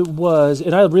 Yeah, it was,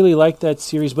 and I really liked that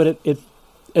series. But it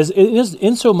is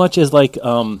in so much as like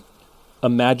a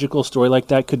magical story like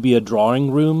that could be a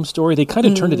drawing room story. They kind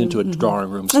of turned it into a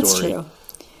drawing room story. That's true.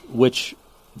 Which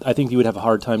I think you would have a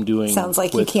hard time doing. Sounds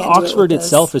like you can't. Oxford do it with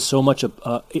itself is so much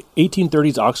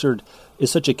 1830s Oxford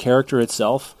is such a character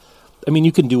itself. I mean,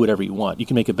 you can do whatever you want. You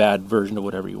can make a bad version of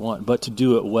whatever you want, but to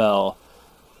do it well,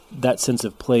 that sense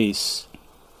of place,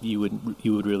 you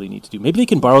would really need to do. Maybe they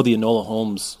can borrow the Enola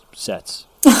Holmes sets,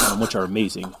 which are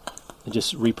amazing, and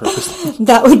just repurpose them.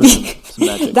 That would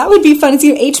be fun.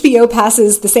 See, HBO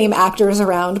passes the same actors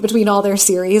around between all their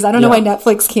series. I don't know why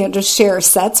Netflix can't just share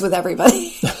sets with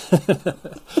everybody.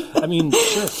 I mean,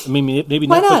 sure. I mean, maybe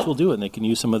Netflix will do it, and they can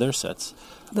use some of their sets.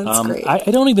 That's great. I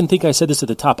don't even think I said this at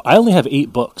the top. I only have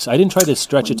 8 books. I didn't try to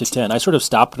stretch it to 10. I sort of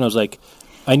stopped and I was like,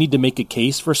 I need to make a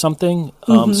case for something.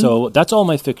 So that's all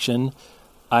my fiction.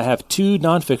 I have 2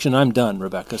 nonfiction. I'm done,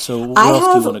 Rebecca. So what else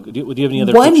do you want to do? Do you have any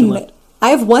other fiction left? I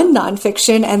have 1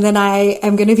 nonfiction, and then I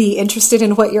am going to be interested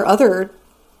in what your other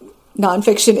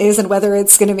nonfiction is and whether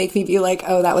it's going to make me be like,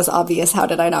 oh, that was obvious. How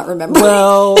did I not remember?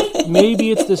 Well,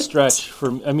 maybe it's the stretch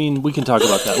for. I mean, we can talk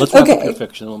about that. Let's wrap up your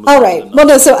fiction. We'll move All on right. to Well,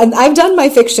 no. So I've done my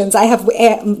fictions. I have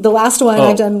the last one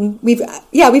I've done. We've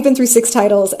been through 6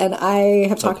 titles, and I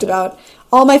have talked about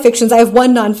all my fictions. I have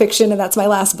one nonfiction, and that's my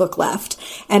last book left,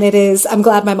 and it is "I'm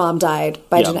Glad My Mom Died"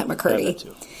 by Jeanette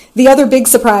McCurdy. The other big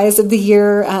surprise of the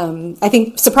year, I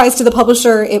think, surprise to the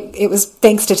publisher, it was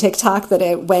thanks to TikTok that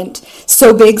it went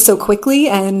so big so quickly,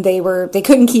 and they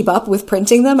couldn't keep up with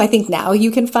printing them. I think now you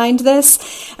can find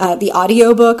this. The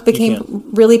audiobook became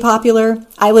really popular.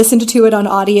 I listened to it on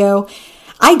audio.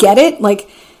 I get it. Like,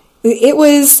 it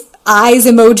was eyes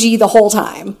emoji the whole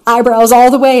time. Eyebrows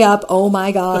all the way up. Oh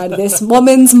my God, this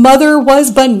woman's mother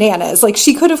was bananas. Like,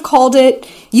 she could have called it,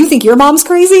 "You think your mom's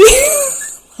crazy?"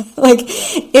 Like,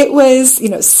 it was,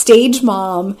 stage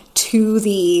mom to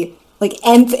the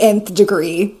nth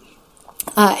degree,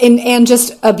 and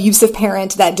just abusive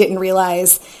parent that didn't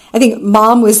realize. I think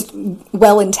mom was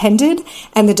well intended,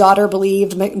 and the daughter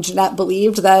Jeanette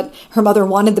believed that her mother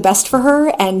wanted the best for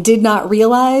her, and did not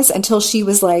realize until she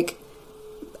was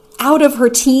out of her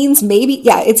teens, maybe,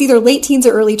 it's either late teens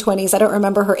or early 20s. I don't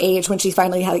remember her age when she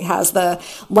finally has the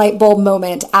light bulb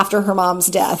moment after her mom's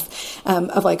death,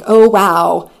 of oh,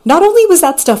 wow. Not only was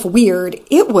that stuff weird,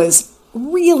 it was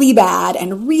really bad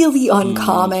and really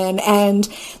uncommon. And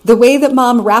the way that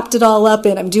mom wrapped it all up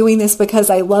in "I'm doing this because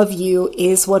I love you"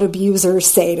 is what abusers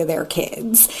say to their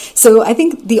kids. So I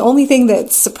think the only thing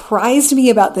that surprised me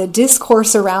about the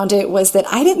discourse around it was that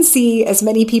I didn't see as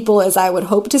many people as I would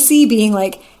hope to see being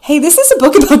like, hey, this is a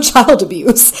book about child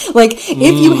abuse.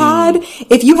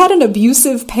 If you had an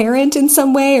abusive parent in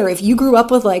some way, or if you grew up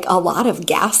with a lot of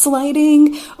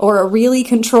gaslighting or a really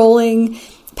controlling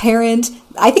parent,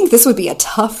 I think this would be a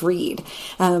tough read.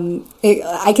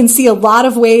 I can see a lot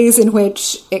of ways in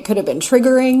which it could have been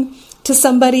triggering to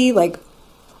somebody.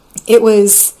 It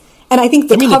was, and I think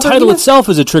the title itself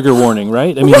is a trigger warning,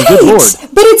 right? I mean, right. Good Lord.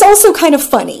 But it's also kind of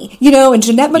funny, and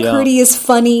Jeanette McCurdy is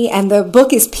funny, and the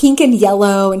book is pink and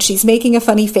yellow, and she's making a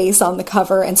funny face on the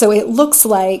cover, and so it looks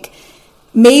like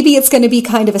maybe it's going to be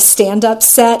kind of a stand-up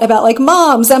set about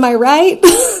moms, am I right?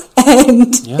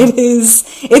 And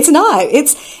it's not.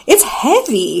 It's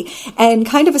heavy and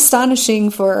kind of astonishing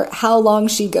for how long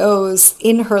she goes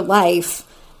in her life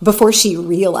before she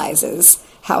realizes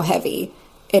how heavy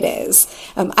it is.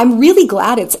 I'm really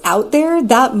glad it's out there.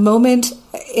 That moment,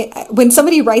 when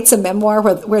somebody writes a memoir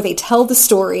where they tell the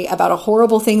story about a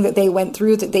horrible thing that they went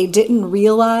through that they didn't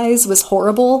realize was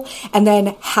horrible, and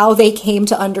then how they came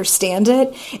to understand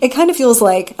it, it kind of feels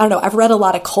like, I don't know, I've read a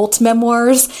lot of cult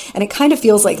memoirs, and it kind of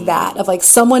feels like that, of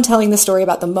someone telling the story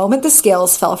about the moment the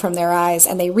scales fell from their eyes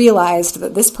and they realized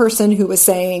that this person who was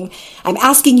saying, "I'm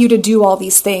asking you to do all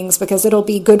these things because it'll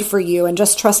be good for you and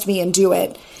just trust me and do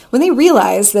it," when they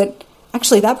realize that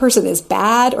actually that person is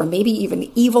bad or maybe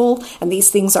even evil and these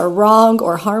things are wrong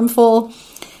or harmful,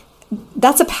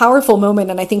 that's a powerful moment.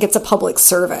 And I think it's a public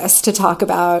service to talk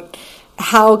about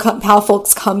how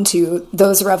folks come to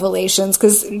those revelations,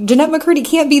 because Jeanette McCurdy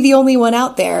can't be the only one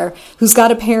out there who's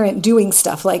got a parent doing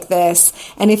stuff like this.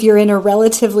 And if you're in a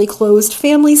relatively closed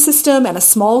family system and a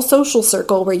small social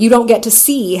circle where you don't get to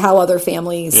see how other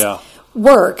families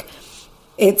work,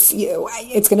 it's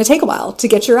going to take a while to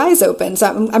get your eyes open. So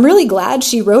I'm really glad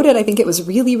she wrote it. I think it was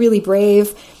really, really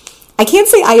brave. I can't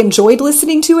say I enjoyed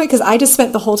listening to it because I just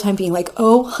spent the whole time being like,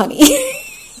 "Oh, honey,"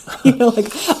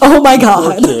 "Oh my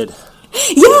God." Poor kid.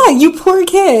 Yeah, you poor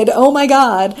kid. Oh my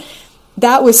God.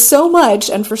 That was so much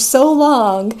and for so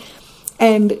long.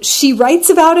 And she writes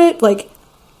about it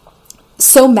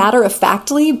so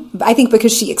matter-of-factly, I think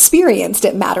because she experienced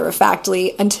it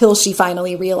matter-of-factly until she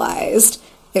finally realized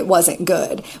it wasn't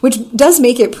good, which does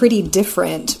make it pretty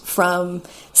different from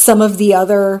some of the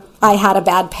other "I had a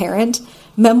bad parent"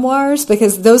 memoirs,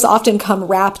 because those often come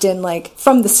wrapped in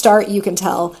from the start you can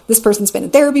tell this person's been in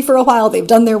therapy for a while, they've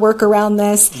done their work around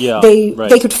this,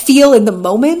 they could feel in the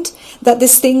moment that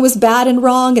this thing was bad and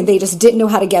wrong, and they just didn't know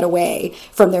how to get away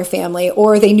from their family,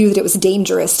 or they knew that it was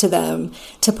dangerous to them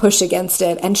to push against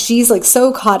it. And she's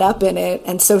so caught up in it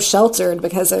and so sheltered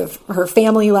because of her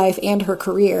family life and her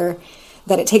career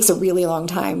that it takes a really long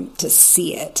time to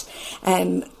see it.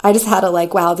 And I just had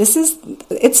wow,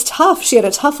 it's tough. She had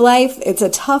a tough life. It's a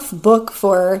tough book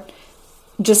for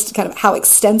just kind of how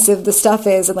extensive the stuff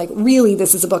is. And really,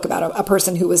 this is a book about a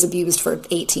person who was abused for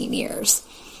 18 years.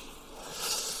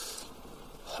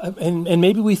 And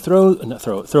maybe we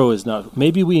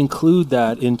maybe we include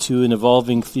that into an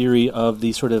evolving theory of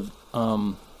the sort of,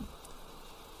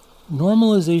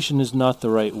 normalization is not the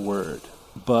right word,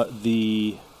 but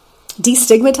the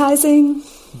destigmatizing?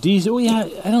 Is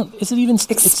it even?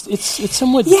 It's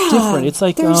somewhat Yeah, different. It's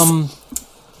like I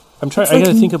got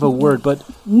to think of a word, but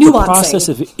nuancing. the process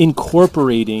of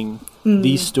incorporating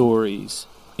these stories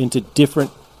into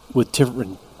different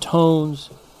tones,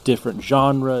 different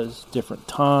genres, different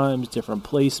times, different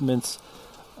placements,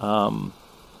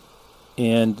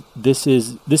 and this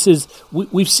is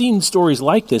we've seen stories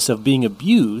like this of being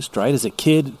abused, right, as a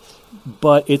kid,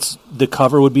 but the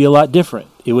cover would be a lot different.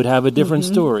 It would have a different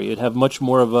story. It'd have much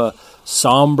more of a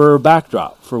somber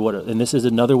backdrop for and this is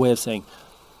another way of saying,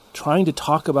 trying to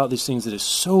talk about these things that is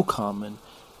so common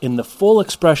in the full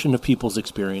expression of people's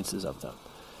experiences of them.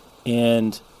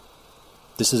 And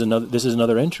this is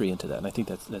another entry into that, and I think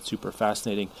that's super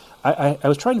fascinating. I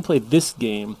was trying to play this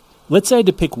game. Let's say I had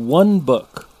to pick one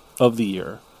book of the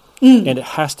year, and it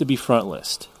has to be front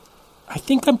list. I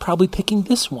think I'm probably picking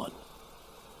this one.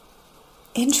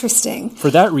 Interesting. For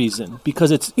that reason,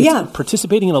 because it's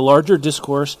participating in a larger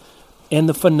discourse, and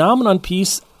the phenomenon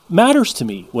piece matters to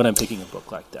me when I'm picking a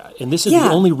book like that. And this is the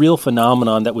only real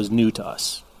phenomenon that was new to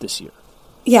us this year.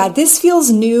 Yeah, this feels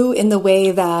new in the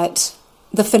way that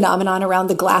the phenomenon around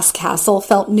the Glass Castle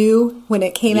felt new when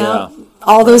it came out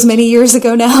all those many years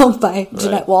ago now by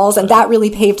Jeanette Walls, and that really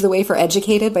paved the way for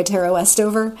Educated by Tara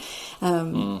Westover.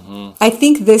 I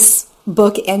think this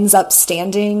book ends up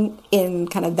standing in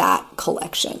kind of that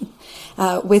collection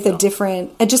with a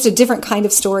different kind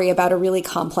of story about a really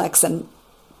complex and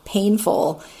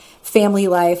painful family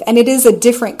life, and it is a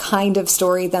different kind of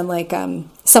story than like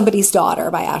Somebody's Daughter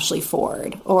by Ashley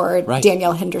Ford or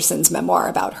Danielle Henderson's memoir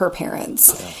about her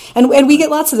parents. And we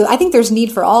get lots of them. I think there's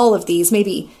need for all of these,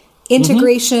 maybe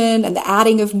integration and the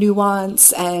adding of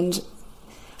nuance, and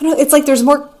I don't know, it's like there's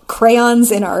more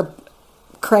crayons in our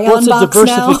crayon box now. Of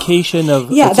diversification of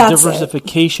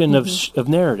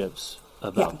narratives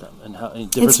about them,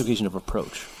 and diversification of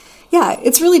approach. Yeah,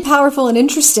 it's really powerful and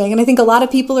interesting, and I think a lot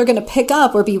of people are going to pick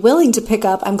up or be willing to pick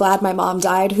up I'm Glad My Mom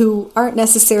Died, who aren't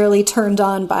necessarily turned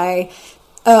on by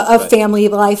a family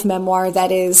life memoir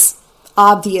that is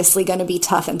obviously going to be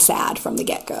tough and sad from the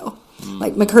get-go.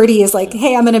 Like McCurdy is like,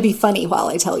 hey, I'm going to be funny while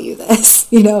I tell you this.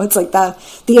 It's like the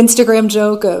Instagram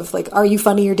joke of like, are you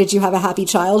funny or did you have a happy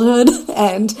childhood?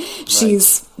 And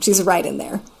she's right in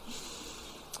there.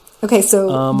 Okay,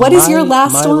 so what is your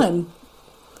last one?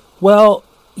 Well,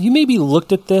 you maybe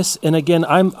looked at this, and again,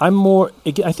 I'm more.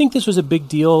 I think this was a big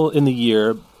deal in the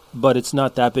year, but it's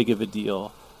not that big of a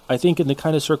deal. I think in the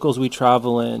kind of circles we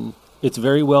travel in, it's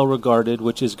very well regarded,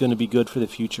 which is going to be good for the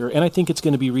future, and I think it's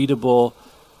going to be readable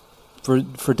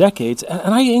for decades.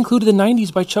 And I included the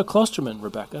 '90s by Chuck Klosterman,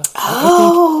 Rebecca. I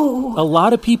think a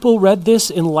lot of people read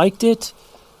this and liked it,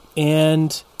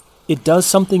 and it does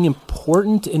something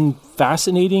important and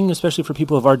fascinating, especially for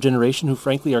people of our generation who,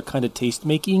 frankly, are kind of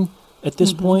taste-making at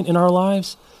this point in our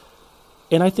lives.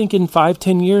 And I think in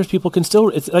 5-10 years, people can still,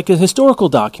 it's like a historical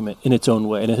document in its own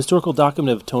way, and a historical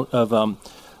document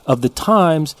of the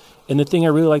times. And the thing I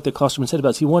really like that Klosterman said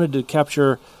about is he wanted to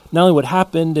capture not only what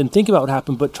happened and think about what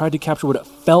happened, but tried to capture what it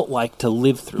felt like to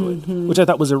live through it, which I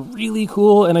thought was a really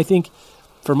cool. And I think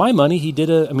for my money, he did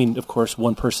of course,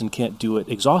 one person can't do it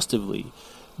exhaustively,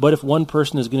 but if one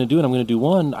person is going to do it, I'm going to do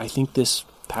one. I think this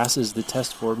passes the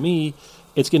test for me.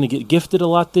 It's going to get gifted a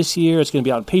lot this year. It's going to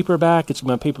be out in paperback. It's going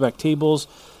to be on paperback tables.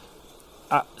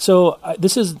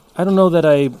 This is, I don't know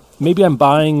that maybe I'm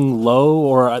buying low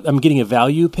or I'm getting a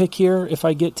value pick here if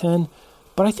I get 10,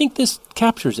 but I think this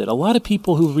captures it. A lot of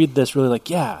people who read this really like,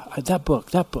 that book.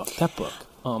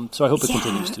 So I hope it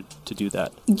continues to do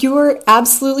that. You're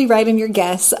absolutely right in your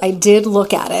guess. I did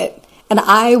look at it, and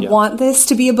I want this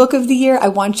to be a book of the year. I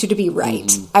want you to be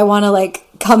right. I want to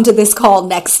come to this call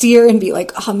next year and be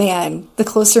like, oh man, the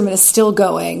Klosterman is still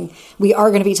going. We are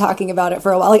going to be talking about it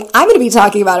for a while. I'm going to be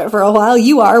talking about it for a while.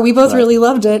 You are. We both really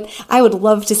loved it. I would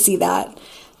love to see that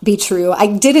be true. I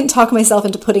didn't talk myself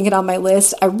into putting it on my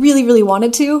list. I really, really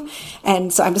wanted to.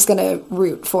 And so I'm just going to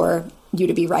root for you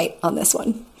to be right on this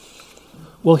one.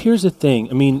 Well, here's the thing.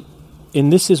 I mean,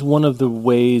 and this is one of the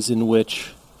ways in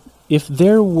which if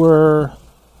there were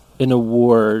an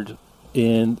award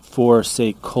for,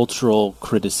 say, cultural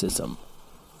criticism,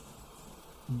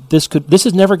 this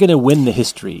is never going to win the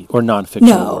history or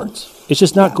nonfiction awards. It's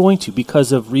just not going to,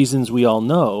 because of reasons we all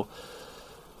know.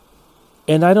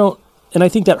 And I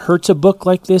think that hurts a book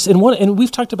like this. And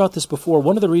we've talked about this before.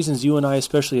 One of the reasons you and I,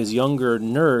 especially as younger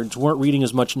nerds, weren't reading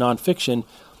as much nonfiction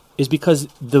is because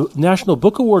the National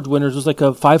Book Award winners was like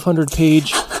a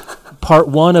 500-page part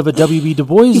one of a W.B. Du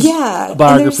Bois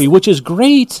biography, which is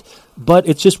great, but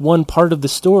it's just one part of the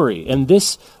story. And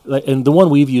and the one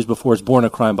we've used before is Born a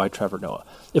Crime by Trevor Noah.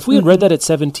 If we had read that at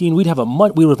 17, we would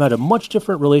have had a much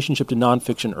different relationship to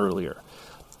nonfiction earlier.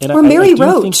 And or Mary I do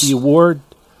Roach. think the award,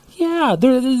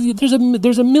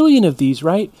 there's a million of these,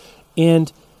 right?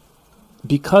 And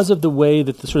because of the way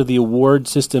that the award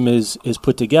system is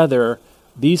put together,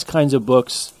 these kinds of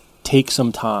books take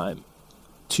some time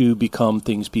to become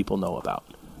things people know about.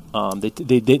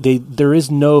 There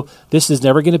is no. This is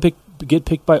never going to get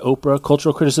picked by Oprah.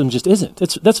 Cultural criticism just isn't.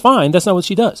 That's fine. That's not what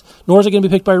she does. Nor is it going to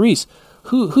be picked by Reese.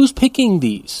 Who's picking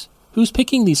these? Who's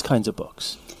picking these kinds of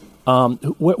books?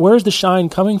 Where's the shine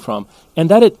coming from? And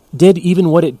that it did even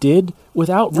what it did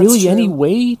without really any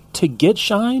way to get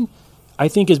shine, I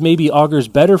think is maybe augurs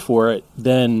better for it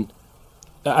than.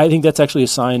 I think that's actually a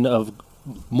sign of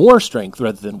more strength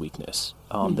rather than weakness.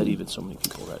 That even so many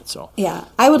people read it. So yeah,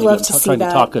 I would love to see trying that.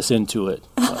 To talk us into it.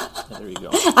 There you go.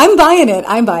 I'm buying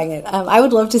it. I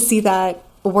would love to see that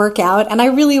work out, and I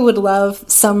really would love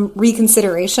some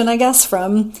reconsideration, I guess,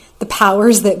 from the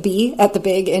powers that be at the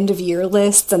big end of year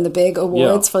lists and the big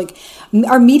awards. For like,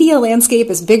 our media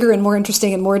landscape is bigger and more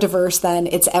interesting and more diverse than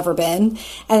it's ever been.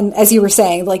 And as you were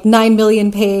saying, like 9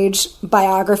 million page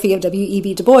biography of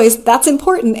W.E.B. Du Bois, that's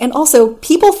important. And also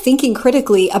people thinking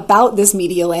critically about this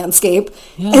media landscape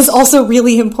is also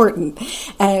really important.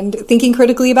 And thinking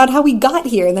critically about how we got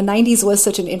here. And the 90s was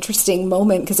such an interesting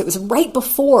moment because it was right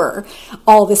before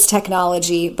all this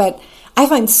technology. But I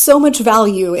find so much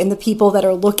value in the people that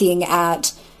are looking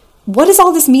at what does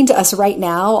all this mean to us right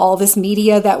now, all this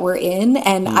media that we're in,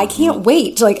 and I can't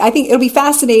wait. Like, I think it'll be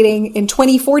fascinating in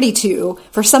 2042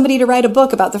 for somebody to write a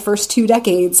book about the first 2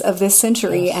 decades of this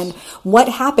century and what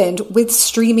happened with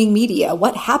streaming media,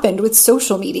 what happened with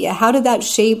social media, how did that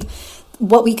shape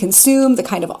what we consume, the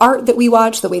kind of art that we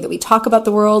watch, the way that we talk about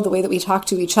the world, the way that we talk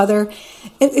to each other.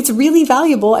 It's really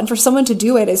valuable, and for someone to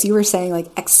do it, as you were saying, like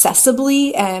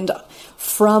accessibly and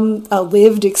from a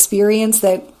lived experience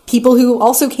that people who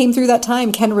also came through that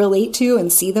time can relate to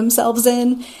and see themselves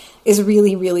in, is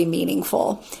really, really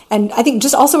meaningful. And I think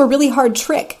just also a really hard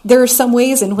trick. There are some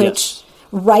ways in which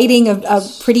writing a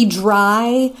pretty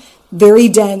dry, very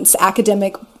dense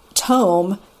academic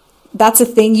tome, that's a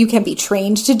thing you can be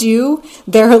trained to do.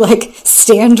 There are like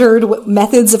standard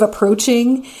methods of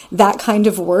approaching that kind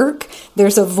of work.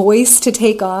 There's a voice to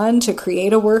take on to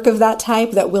create a work of that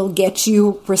type that will get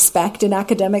you respect in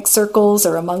academic circles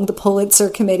or among the Pulitzer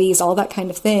committees, all that kind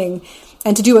of thing.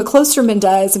 And to do what Klosterman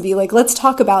does and be like, let's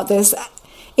talk about this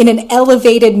in an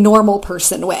elevated, normal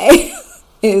person way.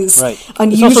 Is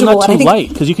unusual. It's also not too light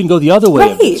because you can go the other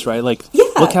way of this, right? Like,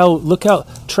 look how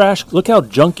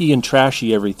junky and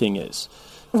trashy everything is.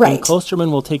 Right. And Klosterman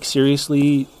will take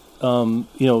seriously, Monica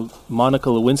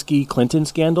Lewinsky Clinton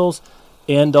scandals,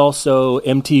 and also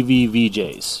MTV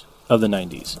VJs of the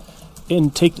 90s,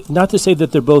 and take not to say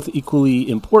that they're both equally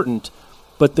important,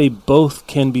 but they both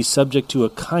can be subject to a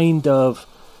kind of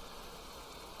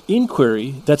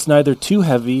inquiry that's neither too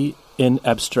heavy and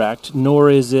abstract, nor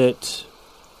is it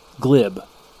glib.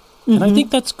 And I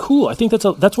think that's cool. I think that's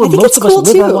where most of us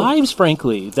live our lives,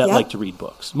 frankly, that like to read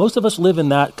books. Most of us live in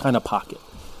that kind of pocket.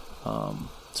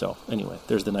 So anyway,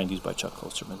 there's the 90s by Chuck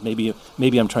Klosterman.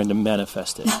 Maybe I'm trying to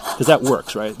manifest it because that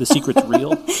works, right? The secret's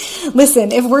real.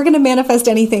 Listen, if we're going to manifest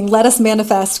anything, let us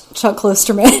manifest Chuck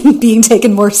Klosterman being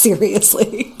taken more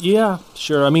seriously. Yeah,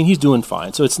 sure. I mean, he's doing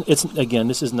fine. So it's again,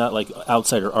 this is not like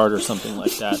outsider art or something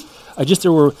like that.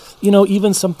 There were,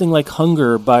 even something like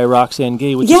Hunger by Roxane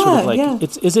Gay, which is sort of like,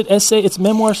 is it essay? It's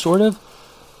memoir, sort of.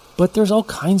 But there's all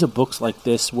kinds of books like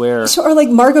this where... Or like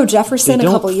Margot Jefferson a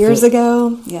couple years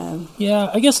ago. Yeah.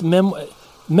 Yeah, I guess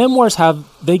memoirs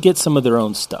they get some of their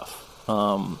own stuff.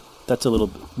 That's a little...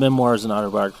 Memoirs and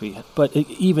autobiography. But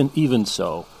even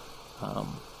so.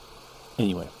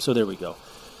 Anyway, so there we go.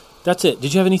 That's it.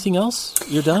 Did you have anything else?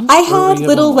 You're done? I had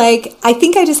little, I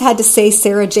think I just had to say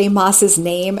Sarah J. Maas's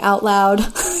name out loud.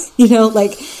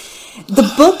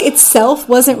 The book itself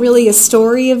wasn't really a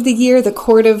story of the year. The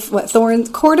Crown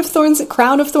of Thorns?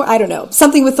 I don't know.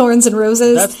 Something with Thorns and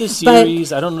Roses. That's the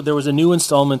series. I don't know. There was a new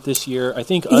installment this year. I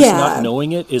think us not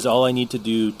knowing it is all I need to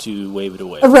do to wave it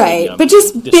away. Right. But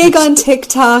just big on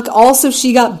TikTok. Also,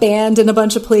 she got banned in a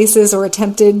bunch of places or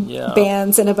attempted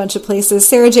bans in a bunch of places.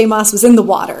 Sarah J. Maas was in the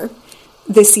water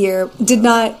this year. Did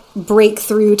not break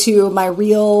through to my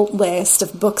real list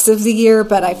of books of the year,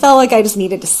 but I felt like I just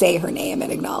needed to say her name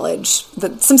and acknowledge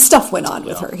that some stuff went on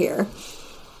with her here.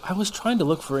 I was trying to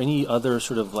look for any other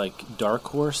sort of like dark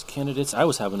horse candidates. I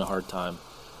was having a hard time.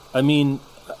 I mean,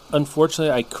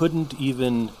 unfortunately, I couldn't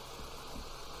even...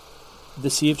 The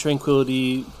Sea of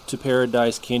Tranquility, To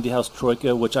Paradise, Candy House,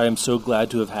 Troika, which I am so glad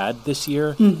to have had this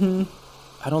year. Mm-hmm.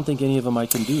 I don't think any of them I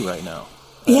can do right now.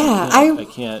 I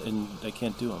can't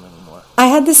do them anymore. I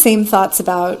had the same thoughts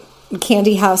about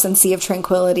Candy House and Sea of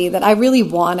Tranquility, that I really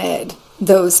wanted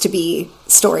those to be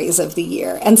stories of the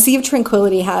year. And Sea of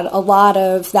Tranquility had a lot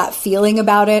of that feeling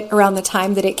about it around the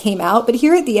time that it came out. But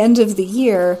here at the end of the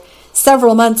year,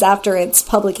 several months after its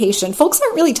publication, folks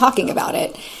aren't really talking about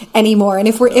it anymore. And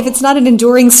if it's not an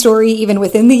enduring story even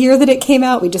within the year that it came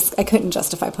out, I couldn't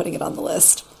justify putting it on the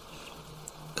list.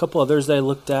 A couple others that I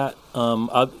looked at.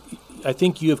 I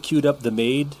think you have queued up The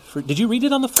Maid. Did you read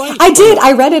it on the flight? I did.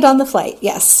 I read it on the flight,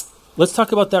 yes. Let's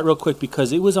talk about that real quick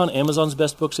because it was on Amazon's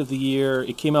Best Books of the Year.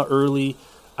 It came out early.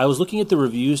 I was looking at the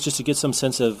reviews just to get some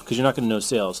sense of, because you're not going to know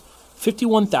sales,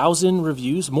 51,000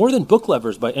 reviews, more than Book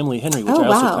Lovers by Emily Henry, which I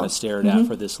also kind of stared at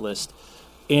for this list.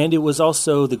 And it was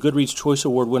also the Goodreads Choice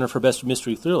Award winner for Best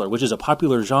Mystery Thriller, which is a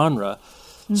popular genre.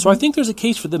 So I think there's a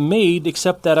case for The Maid,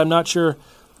 except that I'm not sure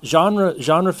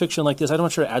genre fiction like this, I'm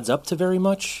not sure it adds up to very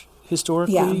much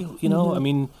historically. Yeah. You know, I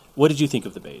mean, what did you think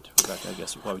of The Maid, Rebecca? I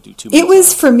guess while we do 2 It minutes.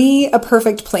 was, for me, a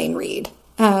perfect plane read.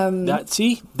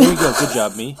 See? There you go. Good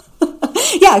job, me.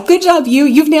 Yeah, good job you.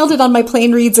 You've nailed it on my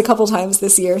plane reads a couple times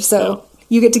this year, so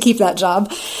you get to keep that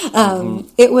job.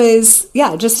 It was,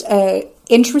 just a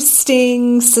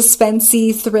interesting,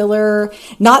 suspensey thriller,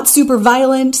 not super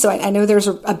violent, so I know there's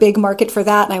a big market for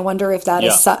that, and I wonder if that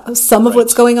is some of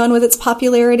what's going on with its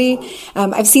popularity.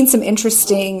 I've seen some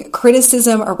interesting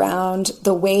criticism around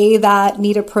the way that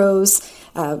Nita Prose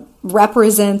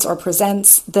represents or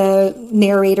presents the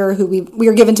narrator, who we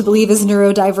are given to believe is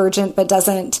neurodivergent, but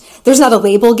there's not a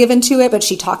label given to it, but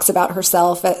she talks about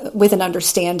herself with an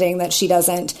understanding that she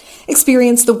doesn't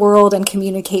experience the world and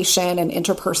communication and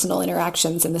interpersonal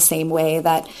interactions in the same way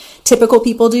that typical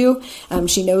people do.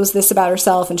 She knows this about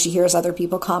herself, and she hears other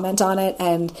people comment on it.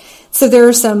 And so there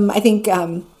are some, I think,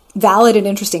 valid and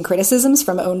interesting criticisms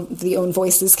from the Own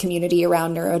Voices community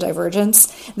around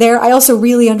neurodivergence there. I also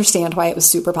really understand why it was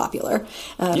super popular.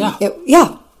 An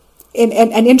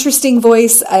interesting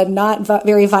voice, a not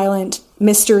very violent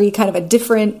mystery, kind of a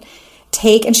different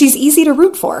take, and she's easy to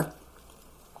root for.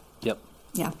 Yep.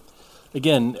 Yeah.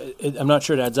 Again, I'm not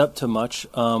sure it adds up to much.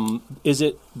 Is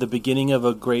it the beginning of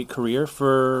a great career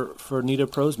for Nita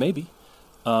Prose? Maybe.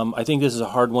 I think this is a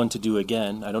hard one to do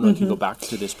again. I don't know if you go back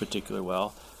to this particular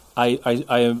well.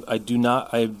 I do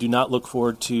not look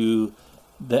forward to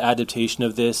the adaptation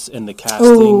of this and the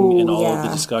casting and all of the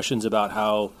discussions about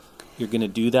how you're going to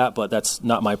do that, but that's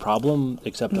not my problem,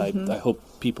 except I hope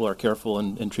people are careful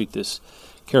and treat this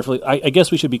carefully. I guess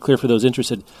we should be clear for those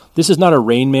interested. This is not a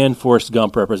Rain Man, Forrest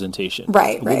Gump representation.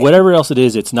 Right. Whatever else it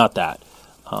is, it's not that.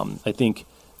 I think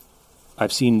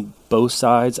I've seen both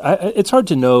sides. It's hard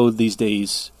to know these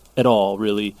days at all,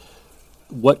 really,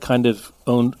 what kind of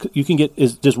you can get.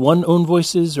 Does one Own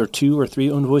Voices or 2 or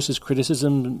 3 Own Voices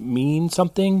criticism mean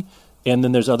something? And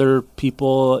then there's other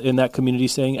people in that community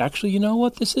saying, actually, you know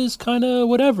what, this is kind of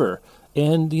whatever.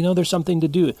 And, there's something to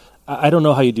do. I don't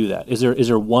know how you do that. Is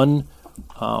there one?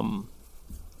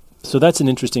 So that's an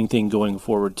interesting thing going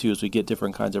forward, too, as we get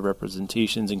different kinds of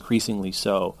representations, increasingly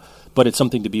so. But it's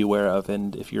something to be aware of.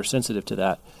 And if you're sensitive to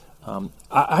that,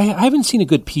 I haven't seen a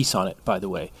good piece on it, by the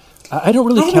way. I don't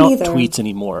really count tweets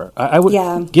anymore. I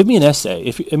would give me an essay.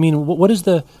 What is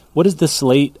the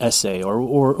Slate essay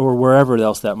or wherever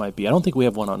else that might be? I don't think we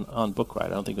have one on Book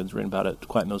Riot. I don't think it's written about it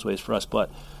quite in those ways for us. But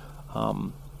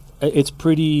it's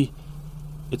pretty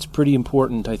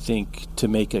important, I think, to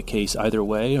make a case either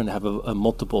way and have a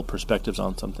multiple perspectives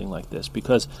on something like this,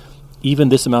 because even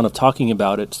this amount of talking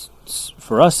about it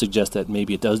for us suggests that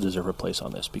maybe it does deserve a place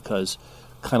on this, because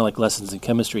kind of like Lessons in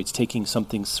Chemistry, it's taking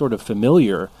something sort of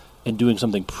familiar and doing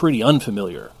something pretty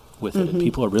unfamiliar with it, and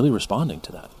people are really responding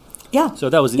to that. Yeah. So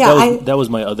that was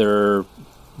my other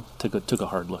took a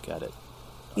hard look at it.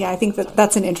 Yeah, I think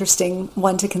that's an interesting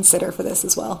one to consider for this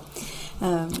as well.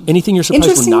 Anything you're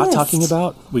surprised we're not talking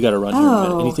about? We got to run here in a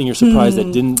minute. Anything you're surprised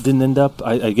that didn't end up?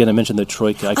 I mentioned the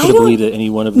Troika. I couldn't believe that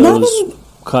any one of those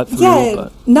cut through. Yeah,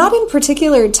 not in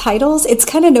particular titles. It's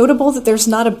kind of notable that there's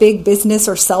not a big business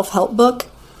or self-help book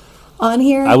on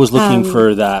here. I was looking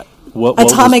for that.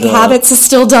 Atomic Habits is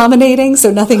still dominating,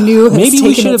 so nothing new has maybe taken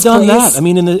we should have done place. that. I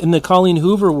mean, in the Colleen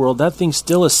Hoover world, that thing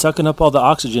still is sucking up all the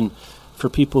oxygen for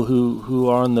people who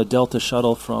are on the Delta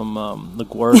shuttle from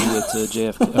LaGuardia to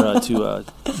JFK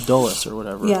to Dulles or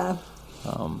whatever. Yeah,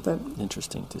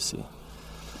 interesting to see.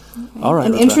 All right,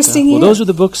 an Rebecca. Interesting year. Well, those are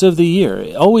the books of the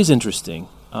year. Always interesting.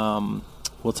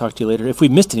 We'll talk to you later. If we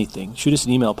missed anything, shoot us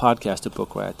an email,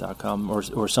 podcast@bookriot.com,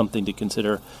 or something to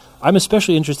consider. I'm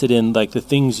especially interested in the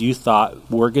things you thought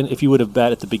were going to, if you would have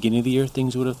bet at the beginning of the year,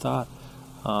 things you would have thought.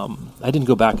 I didn't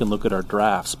go back and look at our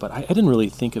drafts, but I didn't really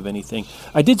think of anything.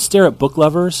 I did stare at Book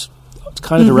Lovers,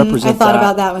 kind of to represent that. I thought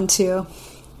about that one too.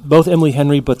 Both Emily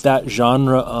Henry, but that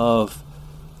genre of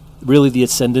really the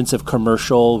ascendance of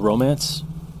commercial romance.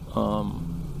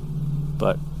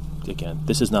 But again,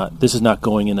 this is not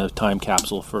going in a time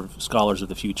capsule for scholars of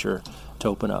the future to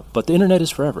open up. But the internet is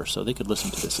forever, so they could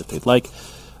listen to this if they'd like.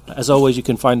 As always, you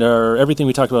can find everything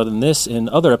we talked about in this and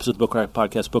other episodes of Book Riot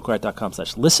Podcast,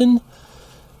 bookriot.com/listen.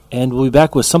 And we'll be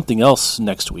back with something else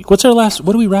next week. What are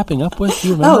we wrapping up with? Do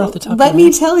you remember off the top of your head? Let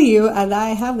me tell you, and I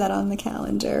have that on the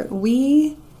calendar.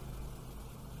 We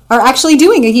are actually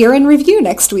doing a year in review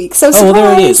next week. So surprise! Oh, well,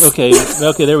 there it is.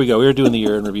 Okay, there we go. We were doing the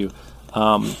year in review.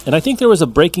 And I think there was a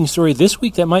breaking story this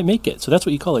week that might make it. So that's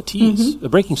what you call a tease. Mm-hmm. A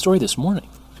breaking story this morning,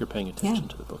 if you're paying attention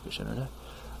to the bookish internet.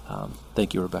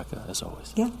 Thank you, Rebecca, as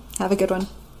always. Yeah, have a good one.